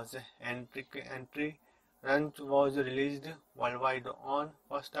cinemas. Entry run was released worldwide on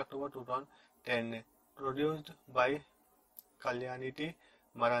 1st October 2010. Produced by Kalyaniti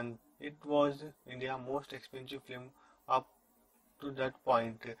Maran. It was India's most expensive film up to that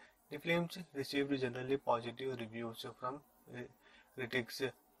point. The films received generally positive reviews from critics,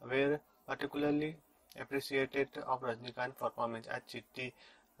 were particularly appreciated of Rajinikanth performance as Chitti,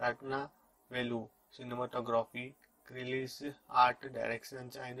 Ratna Velu, cinematography, release, art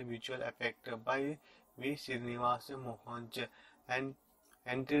directions and visual effect by V. Srinivas Mohan's, and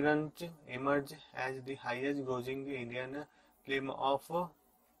Entrance emerged as the highest grossing Indian film of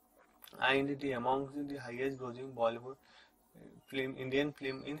and the amongst the highest grossing Bollywood Indian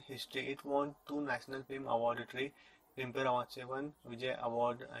film in history. It won 2 National Film Award, 3 Filmfare Award, 7 Vijay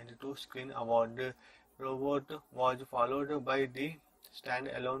Award and 2 Screen Award. Robot was followed by the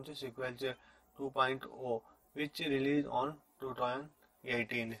stand-alone sequel 2.0, which released on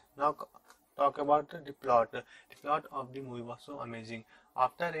 2018. Now talk about the plot. The plot of the movie was so amazing.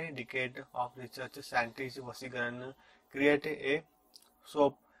 After a decade of research, scientist Vasigaran created a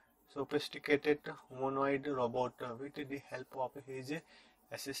sophisticated humanoid robot with the help of his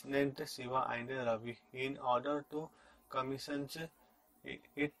assistant Shiva and Ravi in order to commission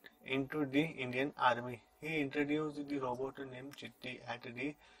it into the Indian Army. He introduced the robot named Chitti at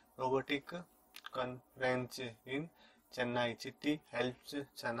the robotic conference in Chennai. Chitti helps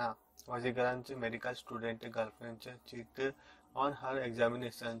Chana, Vajigaran's medical student girlfriend, cheat on her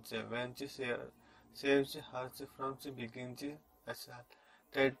examinations when she saves her from being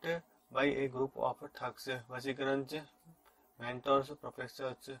assaulted by a group of thugs. Vajigaran's mentors,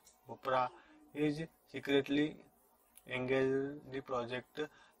 Professor Upra, is secretly engaged the project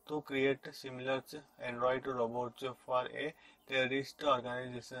to create similar android robots for a terrorist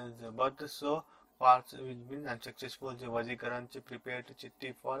organization, but so far it's been unsuccessful. Vajikaran prepared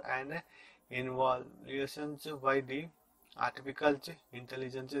Chitti for an evaluation by the Artificial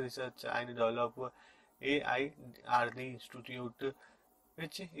Intelligence Research and Develop AIRD Institute,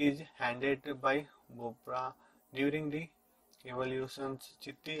 which is handed by Bopra. During the evaluations,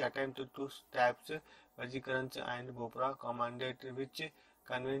 Chitti attempted to stab Vajikaran and Bopra commanded, which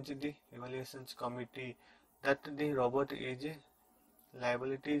convinced the evaluations committee that the robot is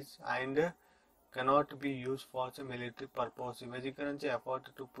liabilities and cannot be used for military purpose. Vajikaran's effort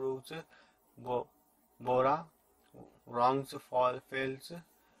to prove Bora wrongs fails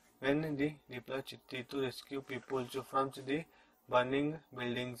when they deploy Chitti to rescue people from the burning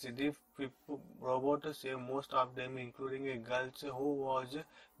buildings. The robot saved most of them, including a girl who was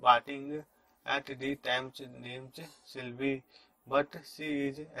bathing at the time named Sylvie, but she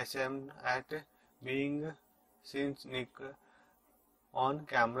is ashamed at being seen sneak on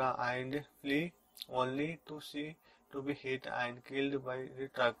camera and flee only to be hit and killed by the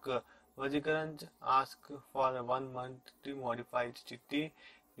truck. Vajikaran asked for 1 month to modify Chitti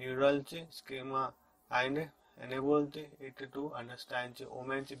neural schema and enabled it to understand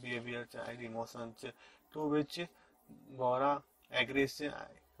women's behaviors and emotions, to which Bora agrees.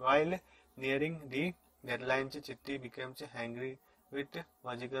 While nearing the deadline, Chitti becomes angry with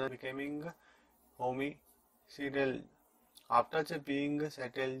Vajikaran becoming homicidal. After being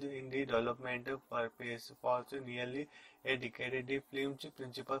settled in the development purpose for nearly a decade, the film's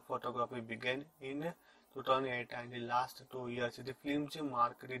principal photography began in 2008 and the last 2 years. The film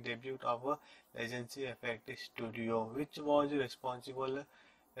marked the debut of Legacy Effect Studio, which was responsible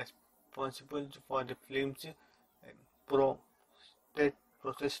for the film's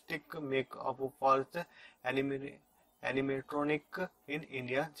prosthetic makeup for the animatronic in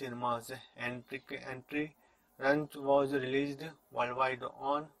India cinemas. Entry Run was released worldwide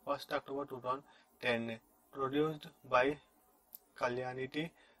on 1st October 2010, produced by Kalyaniti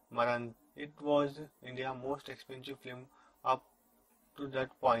Maran. It was India's most expensive film up to that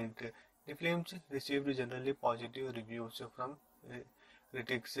point. The film received generally positive reviews from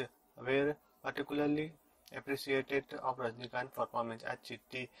critics, were particularly appreciated of Rajinikanth's performance as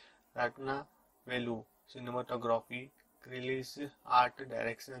Chitti, Ratna Velu, cinematography, release, art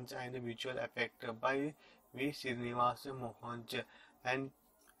directions and visual effect by V. Srinivas Mohan, and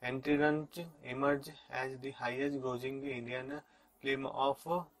Entrance emerged as the highest grossing Indian film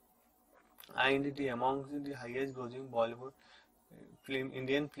and among the highest grossing Bollywood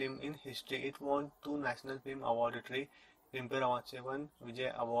Indian film in history. It won 2 National Film Award, 3 Filmfare Award, 7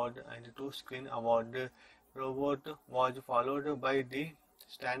 Vijay Award and 2 Screen Award. Robot was followed by the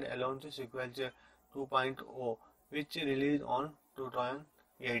stand-alone sequel 2.0, which released on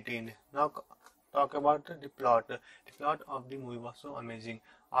 2018. Now talk about the plot. The plot of the movie was so amazing.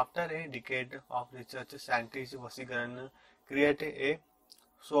 After a decade of research, scientists Vasigaran created a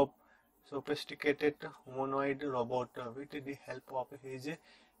sophisticated humanoid robot with the help of his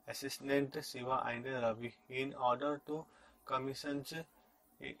assistant Shiva and Ravi in order to commission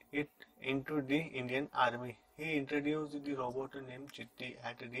it into the Indian Army. He introduced the robot named Chitti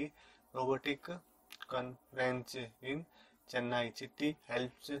at the robotic conference in Chennai. Chitti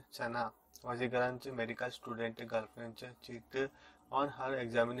helps Chana, Vajigaran's medical student girlfriend, cheat on her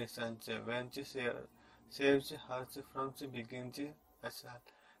examinations when she saves her from being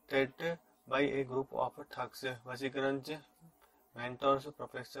assaulted by a group of thugs. Vajigaran's mentors,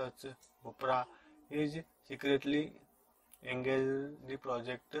 Professor Upra, is secretly engaged the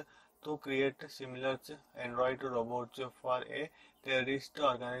project to create similar android robots for a terrorist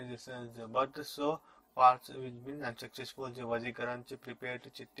organization, but so far it's been unsuccessful. Vajikaran prepared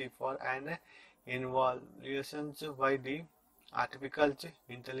Chitti for an evaluation by the Artificial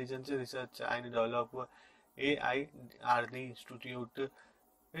Intelligence Research and Develop AIRD Institute,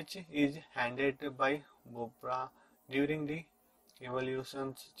 which is handed by Bopra. During the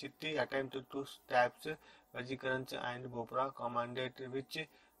evaluations, Chitti attempted to stab Vajikaran and Bopra commanded, which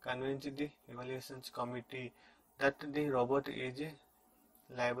convinced the evaluations committee that the robot is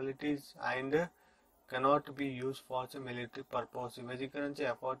liabilities and cannot be used for military purpose. Vajikaran's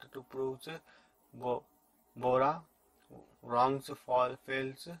effort to prove Bora wrongs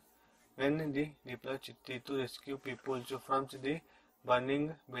fails when they deploy Chitti to rescue people from the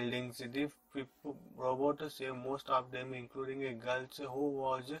burning buildings. The robot saved most of them, including a girl who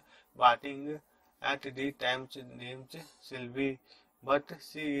was bathing at the time named Sylvie, but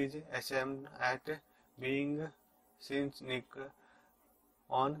she is ashamed at being seen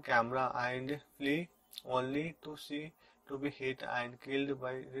on camera and flee only to be hit and killed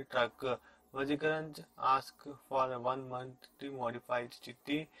by the truck. Vajikaran asked for 1 month to modify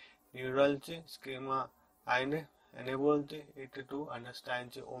Chitti neural schema and enabled it to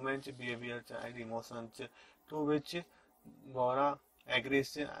understand women's behaviors and emotions, to which Bora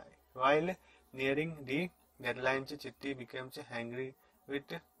agrees. While nearing the deadline, Chitti becomes angry with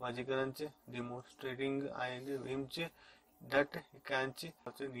Vajikaran, demonstrating and him that he can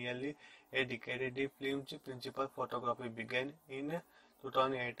nearly a decade. The film's principal photography began in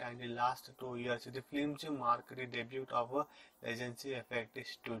 2008 and the last 2 years. The film marked the debut of Legacy Effect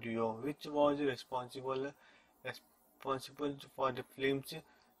Studio, which was responsible for the film's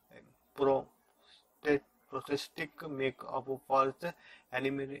pro prosthetic makeup for the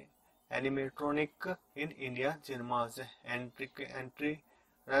animatronic in India cinemas. Entry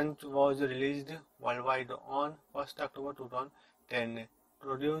run was released worldwide on 1st October 2010.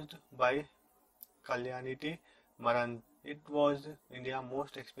 Produced by Kalyaniti Maran. It was India's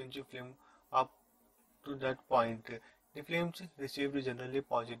most expensive film up to that point. The film received generally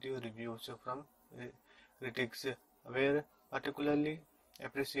positive reviews from critics, were particularly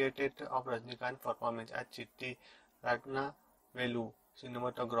appreciated of Rajinikanth's performance as Chitti, Ratna Velu,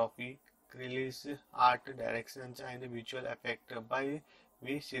 cinematography, release, art directions and visual effect by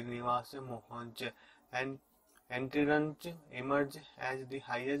V. Srinivas Mohan, and Entrance emerged as the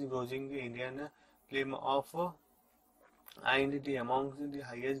highest grossing Indian film of and amongst the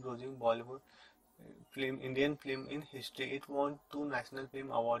highest grossing Bollywood Indian film in history. It won 2 National Film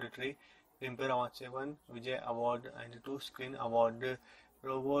Award, 3 Filmfare Award, 7 Vijay Award and 2 Screen Award.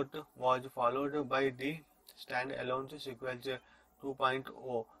 Robot was followed by the stand-alone sequel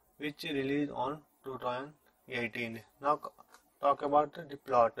 2.0, which released on 2018. Now talk about the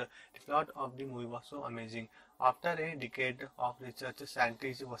plot. The plot of the movie was so amazing. After a decade of research,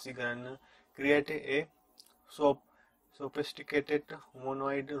 scientist Vasigaran created a sophisticated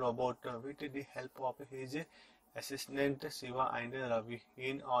humanoid robot with the help of his assistant Shiva and Ravi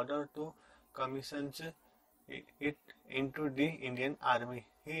in order to commission it into the Indian Army.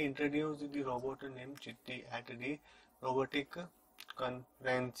 He introduced the robot named Chitti at the robotic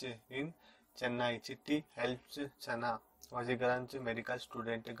conference in Chennai. Chitti helps Chana, Vasigaran's medical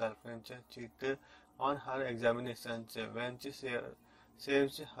student girlfriend, cheat on her examinations when she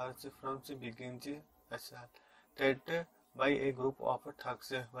saves her from being assaulted by a group of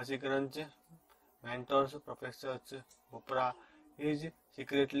thugs. Vasigaran's mentors, Professor Bupra, is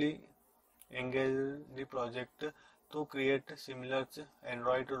secretly engaged in the project to create similar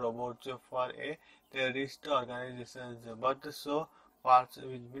android robots for a terrorist organization, but so far it's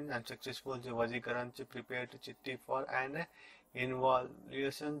been unsuccessful. Vasigaran prepared Chitti for an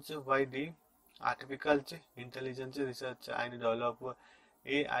evaluation by the Artificial Intelligence Research and Development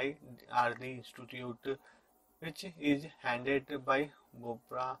AIRD Institute, which is handed by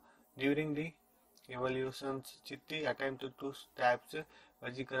Bopra. During the evaluations, Chitti attempted to stab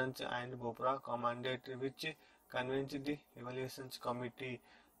Vajikaran and Bopra commanded, which convinced the evaluations committee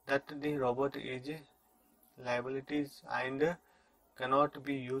that the robot is liabilities and cannot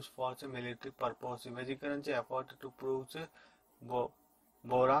be used for military purpose. Vajikaran's effort to prove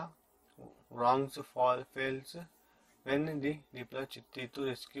Bora wrongs fails when they deploy Chitti to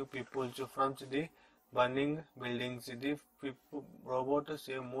rescue people from the burning buildings. The robot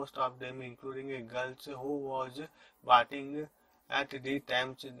saved most of them, including a girl who was bathing at the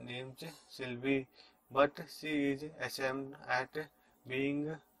time named Sylvie, but she is ashamed at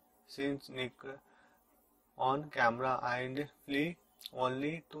being seen on camera and flee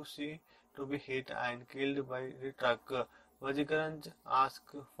only to be hit and killed by the truck. Vajikaran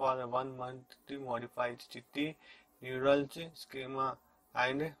asked for 1 month to modify Chitti neural schema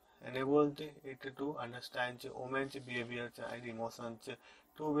and enabled it to understand women's behaviors and emotions,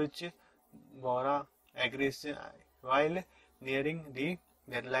 to which Bora agrees. While nearing the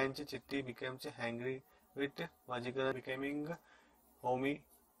deadline, Chitti becomes angry with Vajikaran becoming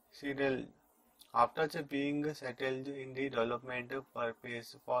homicidal. After being settled in the development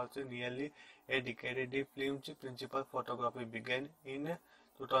purpose for nearly a decade, the film's principal photography began in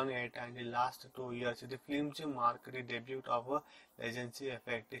 2008 and the last 2 years. The films marked the debut of a Legacy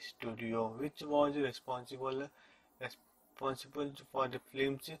Effect Studio, which was responsible for the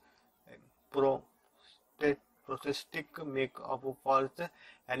film's pro prosthetic makeup for the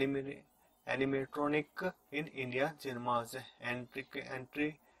animatronic in Indian cinemas.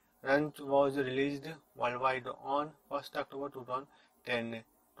 Entry run was released worldwide on 1st October 2010.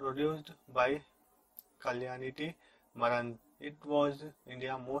 Produced by Kalyaniti Maran. It was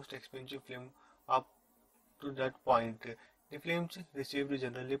India's most expensive film up to that point. The films received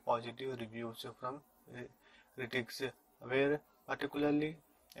generally positive reviews from critics, were particularly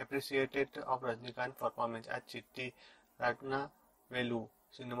appreciated of Rajinikanth performance as Chitti, Ratna Velu,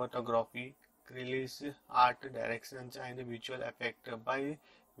 cinematography, release, art directions and visual effect by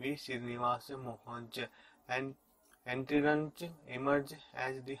V. Srinivas Mohanj, and Entrance emerged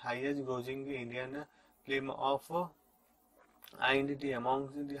as the highest grossing Indian film of and the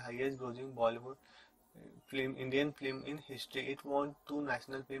amongst the highest grossing Bollywood Indian film in history. It won 2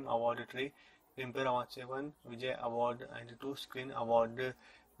 National Film Award, 3 Filmfare Award, 7 Vijay Award and 2 Screen Award.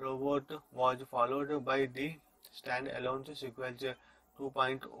 Robot was followed by the stand-alone sequel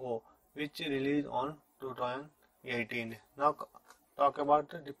 2.0, which released on 2018. Now talk about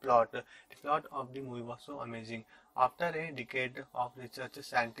the plot. The plot of the movie was so amazing. After a decade of research,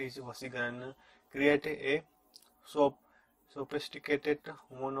 scientist Vasigaran created a so sophisticated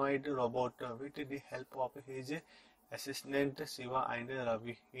humanoid robot with the help of his assistant Shiva and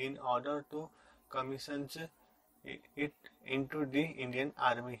Ravi in order to commission it into the Indian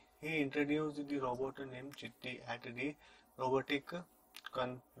Army. He introduced the robot named Chitti at the robotic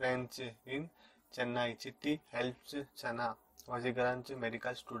conference in Chennai. Chitti helps Chana, Vasigaran's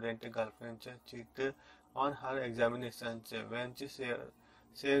medical student girlfriend, cheat on her examinations. When she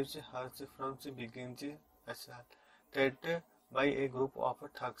saves her from being assaulted by a group of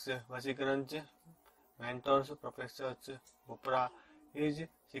thugs, Vasigaran's mentors, Professor Bupra, is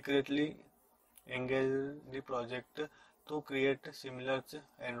secretly engaged in the project to create similar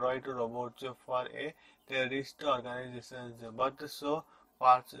android robots for a terrorist organization, but so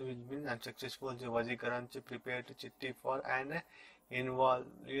far it's been unsuccessful. Vasigaran prepared Chitti for an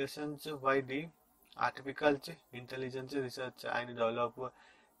evaluation by the Artificial Intelligence Research and Develop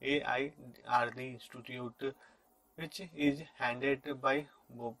AIRD Institute, which is handed by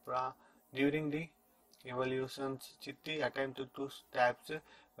Bopra. During the evaluations, Chitti attempted to stab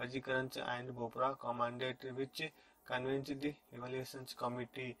Vajikaran and Bopra commanded, which convinced the evaluations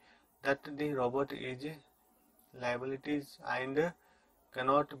committee that the robot is liabilities and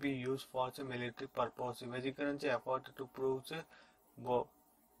cannot be used for military purpose. Vajikaran's effort to prove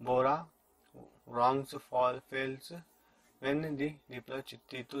Bora wrongs fails when they deploy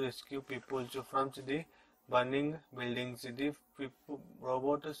Chitti to rescue people from the burning buildings. The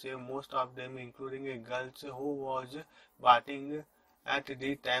robot saved most of them, including a girl who was bathing at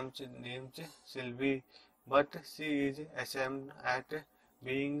the time named Sylvie, but she is ashamed at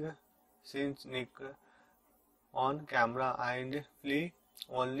being seen sneak on camera and flee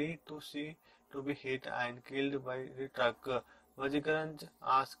only to be hit and killed by the truck. Vajikaran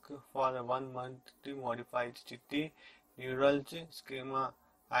asked for 1 month to modify Chitti neural schema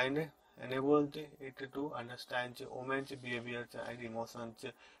and enabled it to understand women's behaviors and emotions,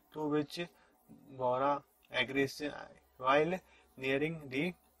 to which Bora agrees. While nearing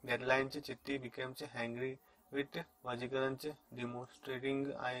the deadline, Chitti becomes angry with Vajikaran, demonstrating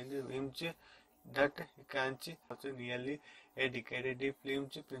him that he can't. After nearly a decade, the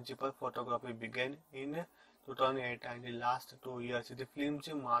film's principal photography began in 2008 and the last 2 years. The films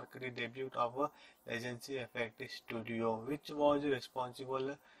marked the debut of a Legacy Effect Studio, which was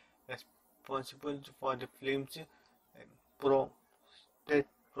responsible for the film's pro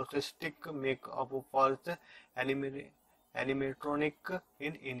prosthetic makeup for the animatronic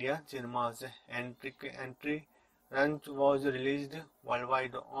in Indian cinemas. Entry run was released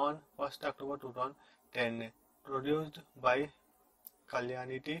worldwide on 1st October 2010. Produced by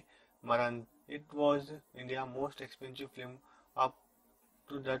Kalyaniti Maran. It was India's most expensive film up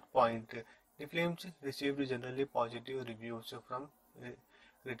to that point. The films received generally positive reviews from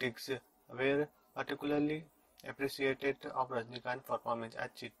critics, were particularly appreciated of Rajinikanth performance as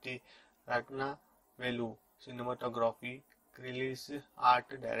Chitti, Ratna Velu, cinematography, release, art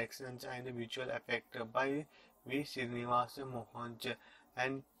directions and visual effect by V. Srinivas Mohanj,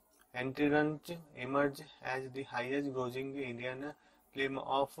 and Entrance emerged as the highest grossing Indian film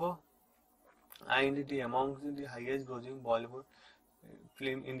of and the amongst the highest grossing Bollywood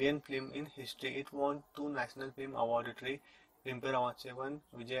Indian film in history. It won 2 National Film Award, 3 Filmfare Award, 7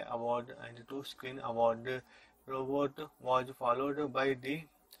 Vijay Award and 2 Screen Award. robot was followed by the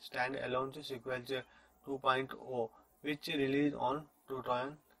standalone sequel 2.0, which released on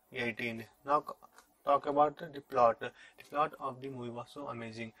 2018. Now talk about the plot. The plot of the movie was so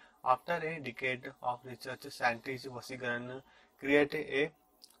amazing. After a decade of research, scientists Vasigaran created a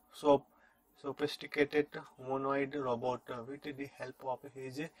so sophisticated humanoid robot with the help of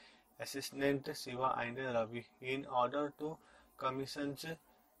his assistant Shiva and Ravi in order to commission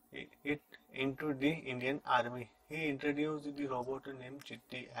it into the Indian Army. He introduced the robot named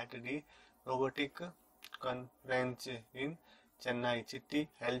Chitti at the robotic conference in Chennai. Chitti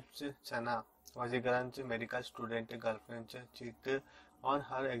helps Chana, Vajigaran's medical student girlfriend, cheat on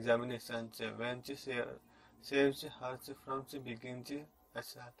her examinations when she saves her from being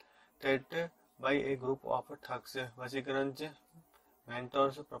assaulted by a group of thugs. Vajigaran's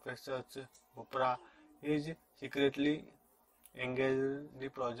mentors, Professor Bupra, is secretly engaged the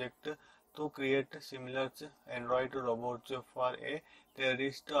project to create similar android robots for a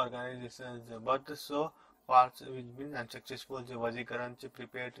terrorist organization, but so far it's been unsuccessful. Vajikaran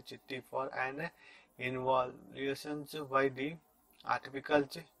prepared Chitti for an evaluation by the Artificial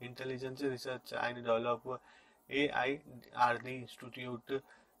Intelligence Research and Develop AIRD Institute,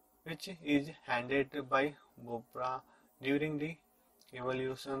 which is handled by Bopra. During the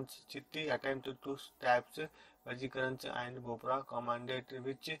evaluations, Chitti attempted to stab Vajikaran and Bopra commanded,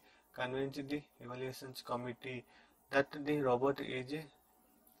 which convinced the evaluations committee that the robot is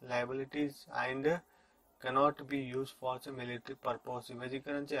liabilities and cannot be used for military purpose.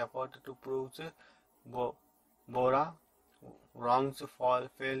 Vajikaran's effort to prove Bora wrongs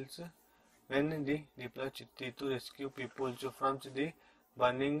fails when they deploy Chitti to rescue people from the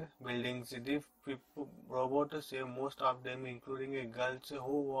burning buildings. The robot saved most of them, including a girl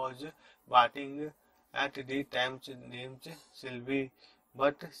who was bathing at the time named Sylvie,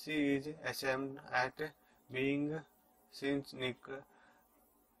 but she is ashamed at being seen sneak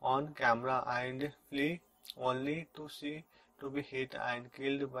on camera and flee only to be hit and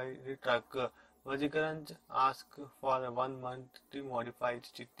killed by the truck. Vajikaran asked for 1 month to modify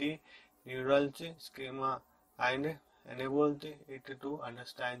Chitti neural schema and enabled it to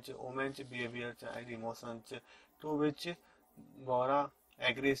understand women's behaviors and emotions, to which Bora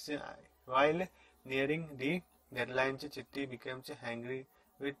agrees. While nearing the deadline, Chitti becomes angry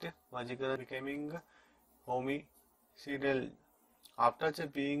with Vajikaran becoming homicidal. After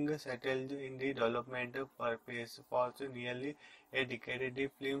being settled in the development purpose for nearly a decade, the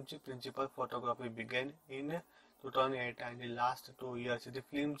film's principal photography began in 2008 and the last 2 years. The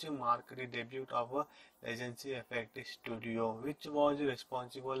film marked the debut of Legacy Effect Studio, which was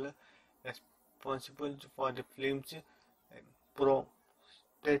responsible for the film's pro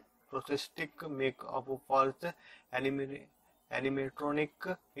prosthetic makeup for the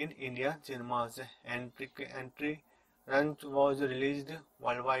animatronic in India cinemas. Entry run was released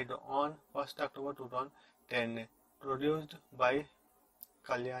worldwide on 1st October 2010. Produced by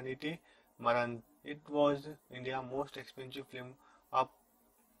Kalyaniti Maran. It was India's most expensive film up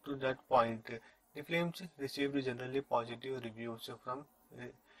to that point. The film received generally positive reviews from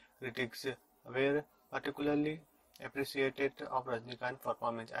critics, were particularly appreciated of Rajinikanth's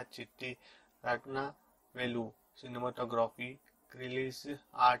performance as Chitti, Ratna Velu, cinematography, release,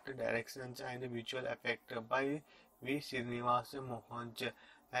 art directions and visual effect by V. Srinivas Mohan,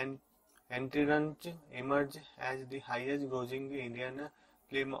 and Entrance emerged as the highest grossing Indian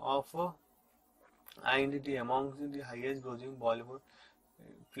film of and among the highest grossing Bollywood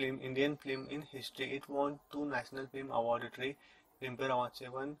Indian film in history. It won 2 National Film Award, 3 Filmfare Award,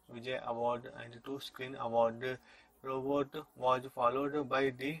 7 Vijay Award and 2 Screen Award. Robot was followed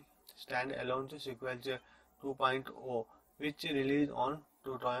by the standalone sequel 2.0, which released on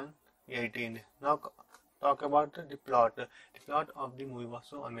 2018. Now talk about the plot. The plot of the movie was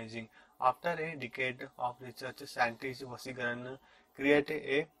so amazing. After a decade of research, scientists Vasigaran created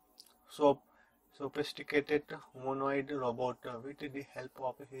a sophisticated humanoid robot with the help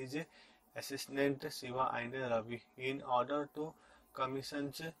of his assistant Shiva and Ravi in order to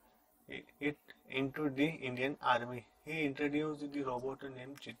commission it into the Indian Army. He introduced the robot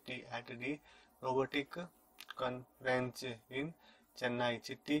named Chitti at the robotic conference in Chennai.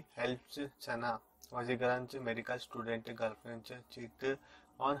 Chitti helps Chana, Vajigaran's medical student girlfriend, cheat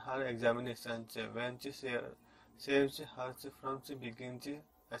on her examinations when she saves her from being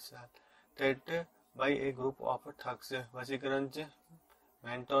assaulted by a group of thugs. Vajigaran's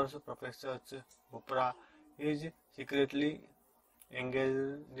mentors, Professor Bupra, is secretly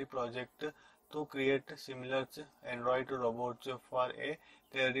engaged the project to create similar android robots for a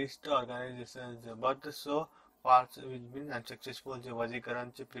terrorist organization, but so far it's been unsuccessful.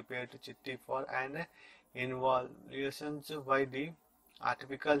 Vajikaran prepared Chitti for an innovations by the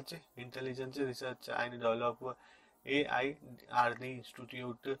artificial intelligence research and develop AIRD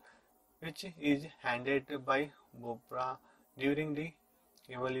Institute, which is handed by Bopra during the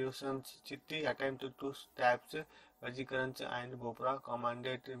evaluations. Chitti attempted to stab Rajinikanth and Bopra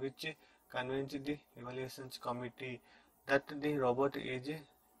commanded, which convinced the evaluations committee that the robot is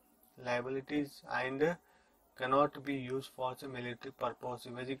liabilities and cannot be used for military purpose.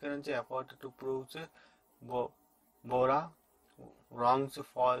 Rajinikanth's effort to prove Bo- Bora wrongs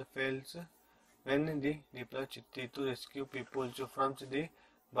fails when they deploy Chitti to rescue people from the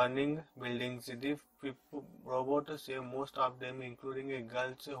burning buildings. The robot saved most of them, including a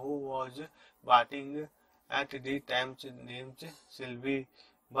girl who was bathing at the time named Sylvie,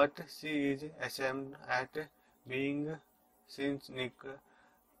 but she is ashamed at being seen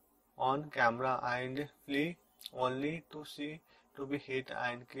on camera and flee only to be hit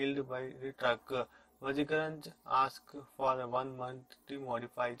and killed by the truck. Rajinikanth asked for 1 month to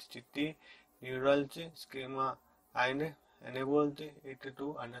modify Chitti neural schema and enabled it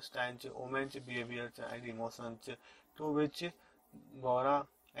to understand women's behaviors and emotions, to which Bora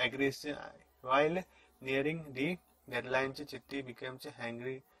agrees. While nearing the deadline, Chitti becomes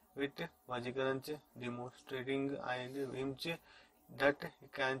angry with Rajinikanth, demonstrating and him that he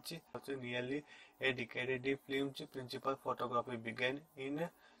can also nearly a decade. The film's principal photography began in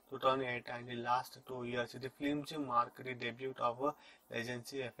 2008 and the last 2 years. The film marked the debut of a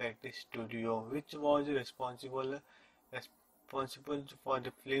Legacy Effect Studio, which was responsible for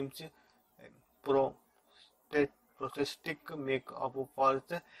the film's pro prosthetic makeup for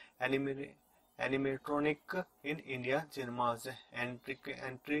the animatronic in Indian cinemas.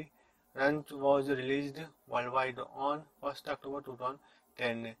 Entry run was released worldwide on 1st October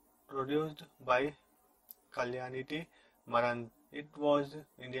 2010. Produced by Kalyaniti Maran. It was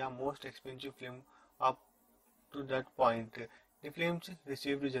India's most expensive film up to that point. The film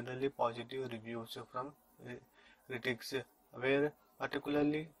received generally positive reviews from critics, were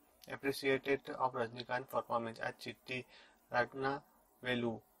particularly appreciated of Rajinikanth's performance as Chitti, Ratna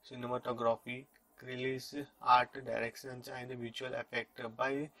Velu, cinematography, release, art directions and visual effect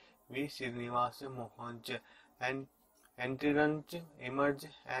by V. Srinivas Mohan, and Entrance emerged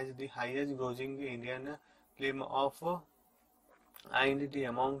as the highest grossing Indian film of and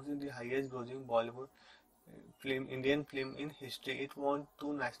amongst the highest grossing Bollywood Indian film in history. It won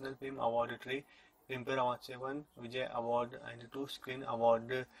 2 National Film Award, 3 Filmfare Award, 7 Vijay Award and 2 Screen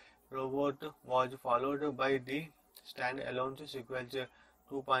Award. Robot was followed by the stand-alone sequel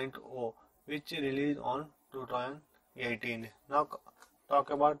 2.0, which released on 2018. Now talk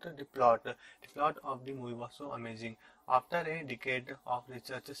about the plot. The plot of the movie was so amazing. After a decade of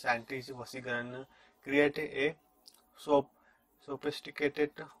research, scientist Vasigaran created a so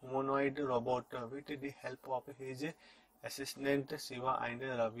sophisticated humanoid robot with the help of his assistant Shiva and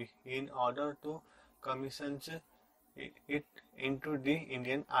Ravi in order to commission it into the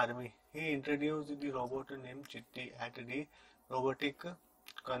Indian Army. He introduced the robot named Chitti at the robotic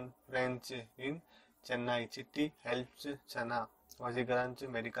conference in Chennai. Chitti helps Chana, Vasigaran's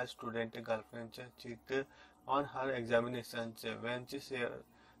medical student girlfriend, cheat on her examinations when she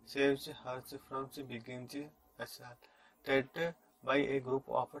saves her from being assaulted by a group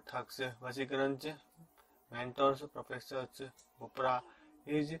of thugs. Vasigaran's mentors, Professor Upra,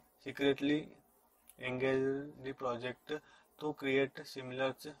 is secretly engaged in the project to create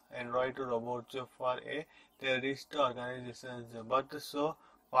similar android robots for a terrorist organization, but so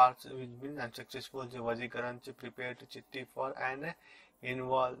far it's been unsuccessful. Vasigaranth prepared Chitti for an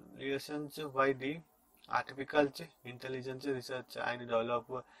evaluation by the artificial intelligence research and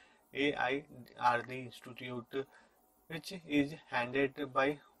develop AIRD Institute, which is handed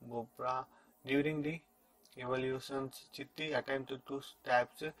by Bopra during the evaluations. Chitti attempted to stab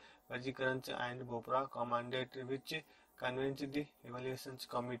Rajinikanth and Bopra commanded, which convinced the evaluations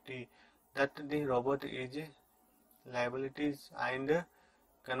committee that the robot is liabilities and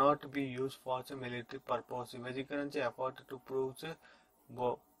cannot be used for military purpose. Rajinikanth's effort to prove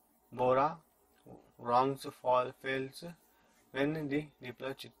Bora wrongs fails when they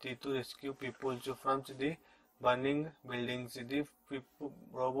deploy Chitti to rescue people from the burning buildings. The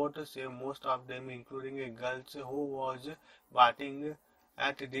robot saved most of them, including a girl who was bathing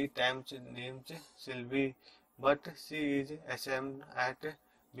at the time named Sylvie, but she is ashamed at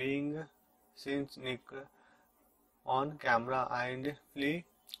being seen on camera and flee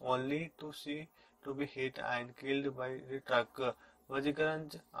only to be hit and killed by the truck.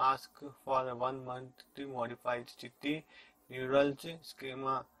 Rajinikanth asked for 1 month to modify Chitti neural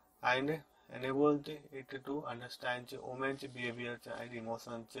schema and enabled it to understand women's behaviors and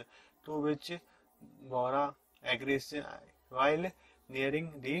emotions, to which Bora agrees. While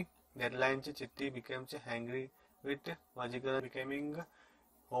nearing the deadline, Chitti becomes angry with Vajikaran becoming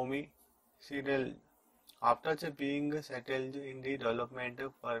homicidal. After being settled in the development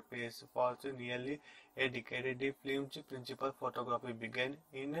purpose for nearly a decade, the film's principal photography began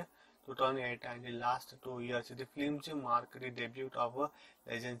in 2008 and the last 2 years. The film marked the debut of a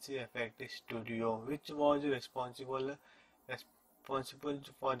Legacy Effect Studio, which was responsible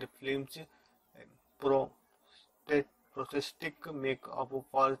for the film's pro prosthetic makeup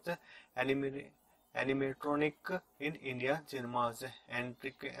for the animatronic in Indian cinemas.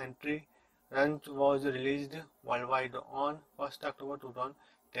 Entry run was released worldwide on 1st October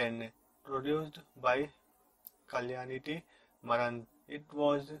 2010. Produced by Kalyaniti Maran, it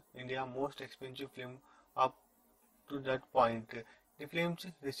was India's most expensive film up to that point. The film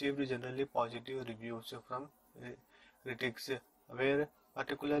received generally positive reviews from critics, were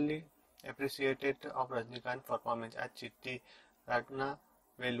particularly appreciated of Rajinikanth's performance as Chitti, Ratna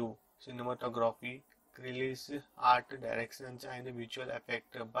Velu, cinematography, release, art directions and visual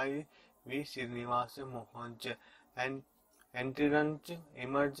effect by V. Srinivas Mohanj, and Entrance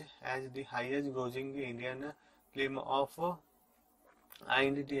emerged as the highest grossing Indian film of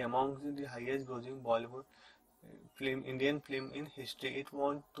and the amongst the highest grossing Bollywood Indian film in history. It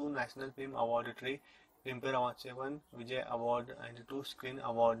won 2 National Film Award, 3 Filmfare Award, 7 Vijay Award, and 2 Screen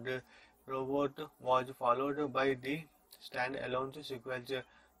Award. Robot was followed by the standalone sequel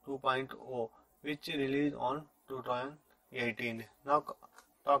 2.0, which released on 2018. Now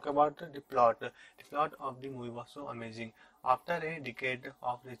talk about the plot. The plot of the movie was so amazing. After a decade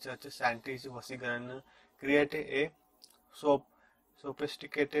of research, scientist Vasigaran created a soap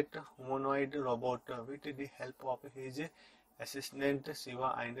sophisticated humanoid robot with the help of his assistant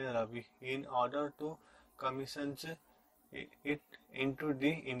Shiva and Ravi in order to commission it into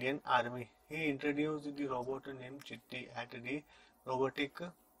the Indian Army. He introduced the robot named Chitti at the robotic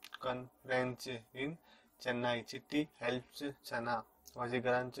conference in Chennai. Chitti helps Chana,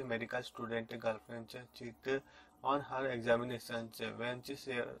 Vajikaran's medical student girlfriend, cheat on her examinations when she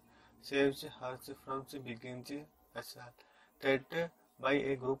saves her from being assaulted by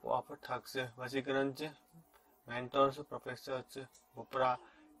a group of thugs. Vajikaran's mentors, Professor Bupra,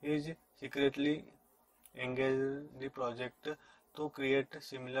 is secretly engaged in the project to create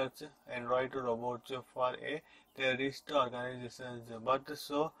similar android robots for a terrorist organization, but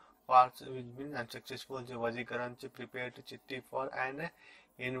so far it's been unsuccessful. Vajikaran prepared Chitti for an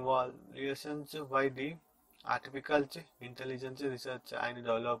evaluation by the Artificial Intelligence Research and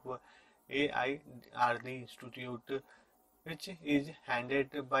Development AIRD Institute, which is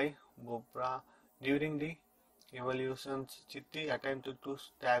handled by Bopra. During the evaluations, Chitti attempted to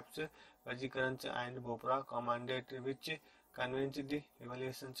stab Vajikaran and Bopra commanded, which convinced the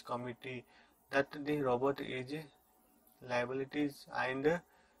evaluations committee that the robot is liabilities and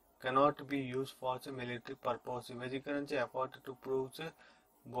cannot be used for military purpose. Vajikaran's effort to prove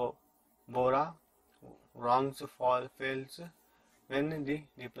Bora wrongs fails when they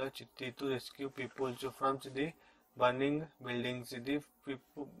deploy Chitti to rescue people from the burning buildings. The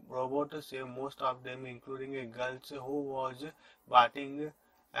robot saved most of them, including a girl who was bathing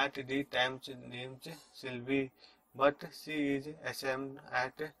at the time named Sylvie, but she is ashamed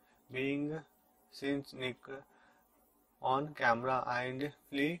at being seen sneak on camera and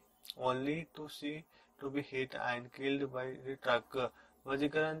flee only to be hit and killed by the truck.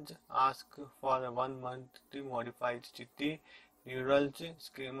 Vajikaran asked for 1 month to modify Chitti neural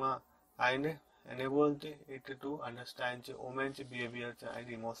schema and enabled it to understand women's behaviors and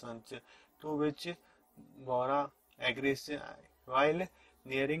emotions, to which Bora agrees. While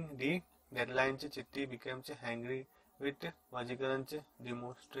nearing the deadline, Chitti becomes angry with Vajikaran,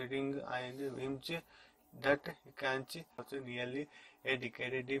 demonstrating him that he can't nearly a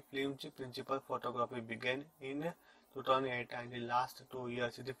decade. The film's principal photography began in 2008 and the last 2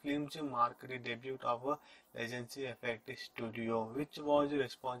 years. The film marked the debut of a Legacy Effect Studio, which was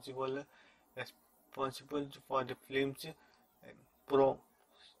responsible for the film's pro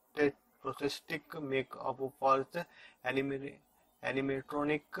prosthetic makeup for the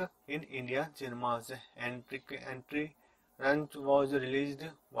animatronic in Indian cinemas. Entry run was released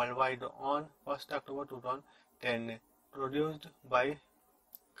worldwide on 1st October 2010. Produced by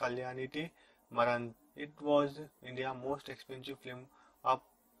Kalyaniti Maran, it was India's most expensive film up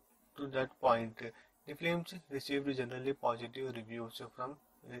to that point. The film received generally positive reviews from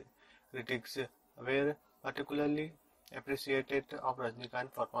critics, were particularly appreciated of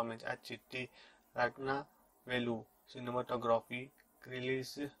Rajinikanth's performance as Chitti, Ratna Velu, cinematography,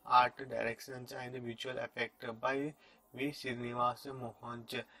 release, art directions and visual effect by V. Srinivas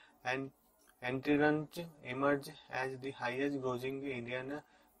Mohanj, and Entrance emerged as the highest grossing Indian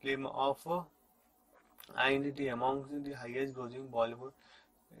film of and the among the highest grossing Bollywood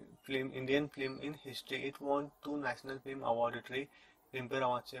Indian film in history. It won 2 National Film Award, 3 Film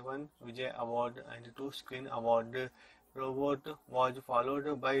Vijay Award and 2 Screen Award. Robot was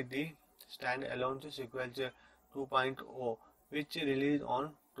followed by the stand-alone sequel 2.0, which released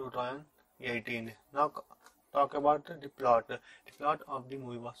on 2018. Now talk about the plot. The plot of the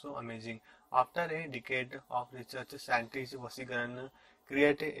movie was so amazing. After a decade of research, scientist Vasikaran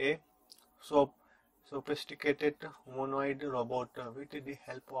created a so sophisticated humanoid robot with the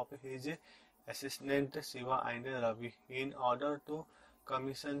help of his assistant Shiva and Ravi in order to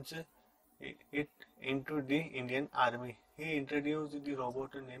commission it into the Indian Army. He introduced the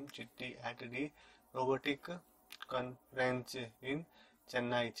robot named Chitti at the robotic conference in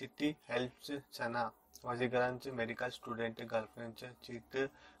Chennai. Chitti helps Chana, Vajikaran's medical student girlfriend, cheat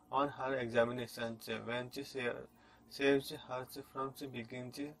on her examinations when she saves her from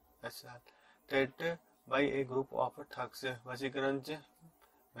being assaulted by a group of thugs. Vajikaran's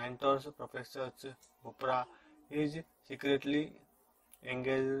mentors, Professor Bupra, is secretly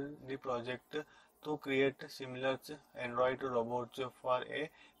engaged in the project to create similar android robots for a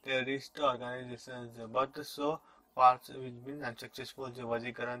terrorist organization, but so far it's been unsuccessful.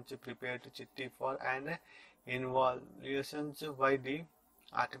 Vajikaran prepared Chitti for an evaluation by the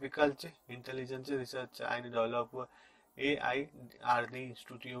Artificial Intelligence Research and Develop AIRD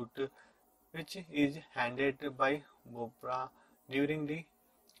Institute, which is handed by Bopra. During the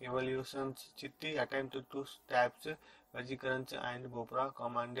evaluations, Chitti attempted to stab Vajikaran and Bopra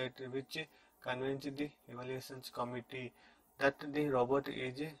commanded, which convinced the evaluations committee that the robot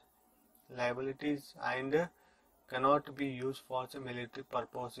is liabilities and cannot be used for military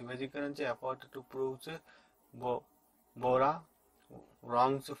purpose. Vajikaran's effort to prove Bora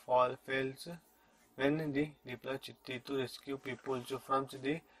wrongs fails when they deploy Chitti to rescue people from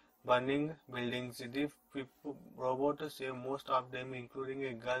the burning buildings. The robot saved most of them, including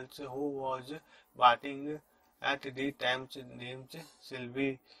a girl who was bathing at the time named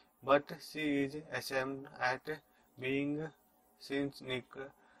Sylvie, but she is ashamed at being seen sneak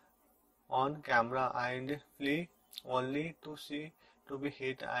on camera and flee only to be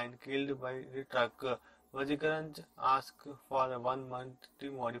hit and killed by the truck. Vajikaran asked for 1 month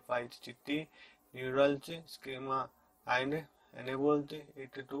to modify Chitti neural schema and enabled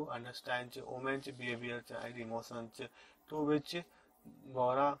it to understand women's behaviors and emotions, to which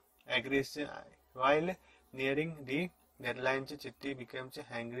Bora agrees. While nearing the deadline, Chitti becomes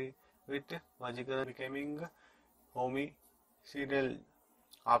angry with Vajikaran becoming homicidal.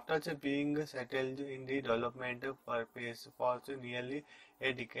 After being settled in the development purpose for nearly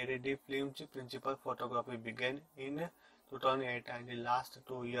a decade, the film's principal photography began in 2008 and the last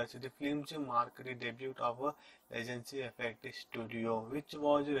 2 years. The film marked the debut of Legacy Effect Studio, which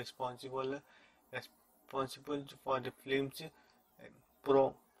was responsible for the film's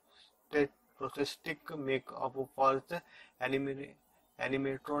prosthetic makeup for the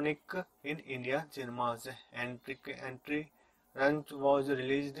animatronic in Indian cinemas. Entry Run was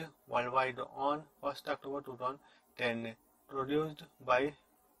released worldwide on 1st October 2010, produced by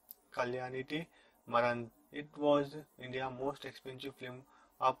Kalyaniti Maran. It was India's most expensive film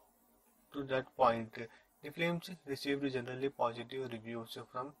up to that point. The film received generally positive reviews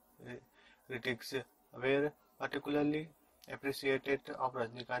from critics, were particularly appreciated of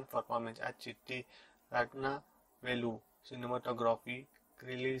Rajinikanth's performance as Chitti, Ratna Velu, cinematography,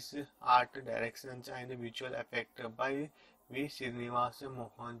 release, art directions and visual effect by V. Srinivas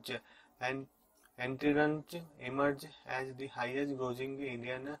Mohan, and Entrance emerged as the highest grossing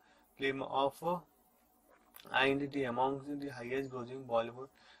Indian film of and the among the highest grossing Bollywood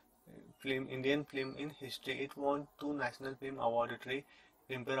Indian film in history. It won 2 National Film Award, 3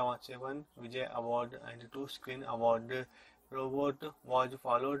 Film Vijay Award and 2 Screen Award. Robot was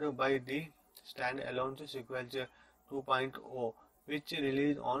followed by the stand-alone sequel 2.0, which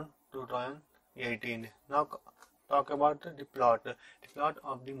released on 2018. Now talk about the plot. The plot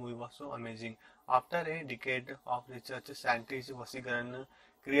of the movie was so amazing. After a decade of research, scientist Vasikaran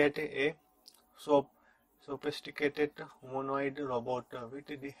created a sophisticated humanoid robot with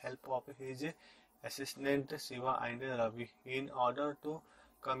the help of his assistant Shiva and Ravi in order to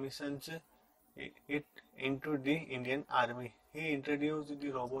commission it into the Indian Army. He introduced the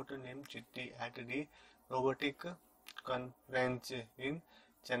robot named Chitti at the robotic conference in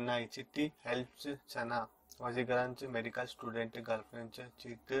Chennai. Chitti helps Chana, Vajikaran's medical student girlfriend,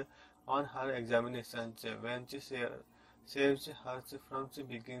 cheat on her examinations when she saves her from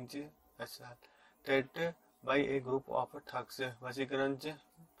being assaulted by a group of thugs. Vajikaran's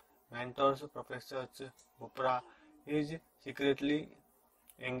mentors Professor Bupra is secretly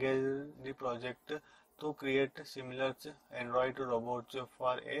engaged the project to create similar android robots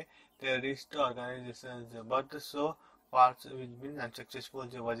for a terrorist organization, but so far it's been unsuccessful.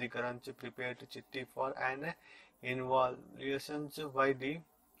 Vajikaran prepared Chitti for an evaluation by the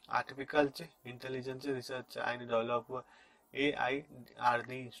Artificial Intelligence Research and Develop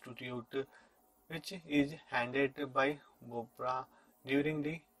AIRD Institute, which is handed by Bopra. During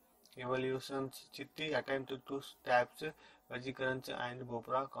the evaluations, Chitti attempted to stab Vajikaran and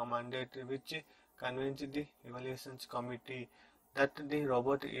Bopra commanded, which convinced the evaluations committee that the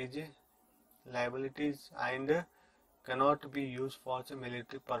robot is liabilities and cannot be used for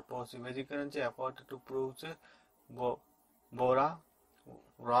military purpose. Vajikaran's effort to prove Bora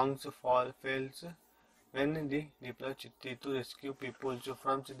wrongs fails when they deploy Chitti to rescue people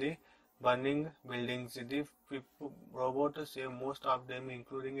from the burning buildings. The robot saved most of them,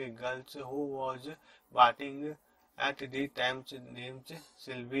 including a girl who was bathing at the time named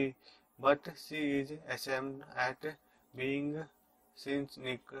Sylvie, but she is ashamed at being seen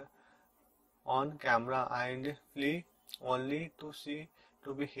on camera and flee only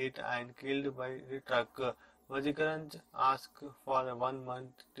to be hit and killed by the truck. Vajikaran asked for 1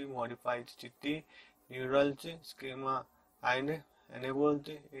 month to modify Chitti neural schema and enabled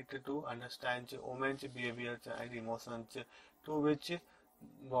it to understand women's behaviors and emotions, to which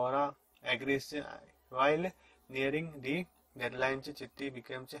Bora agrees. While nearing the deadline, Chitti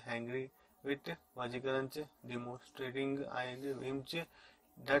becomes angry with Vajikaran, demonstrating and him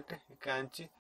that he can't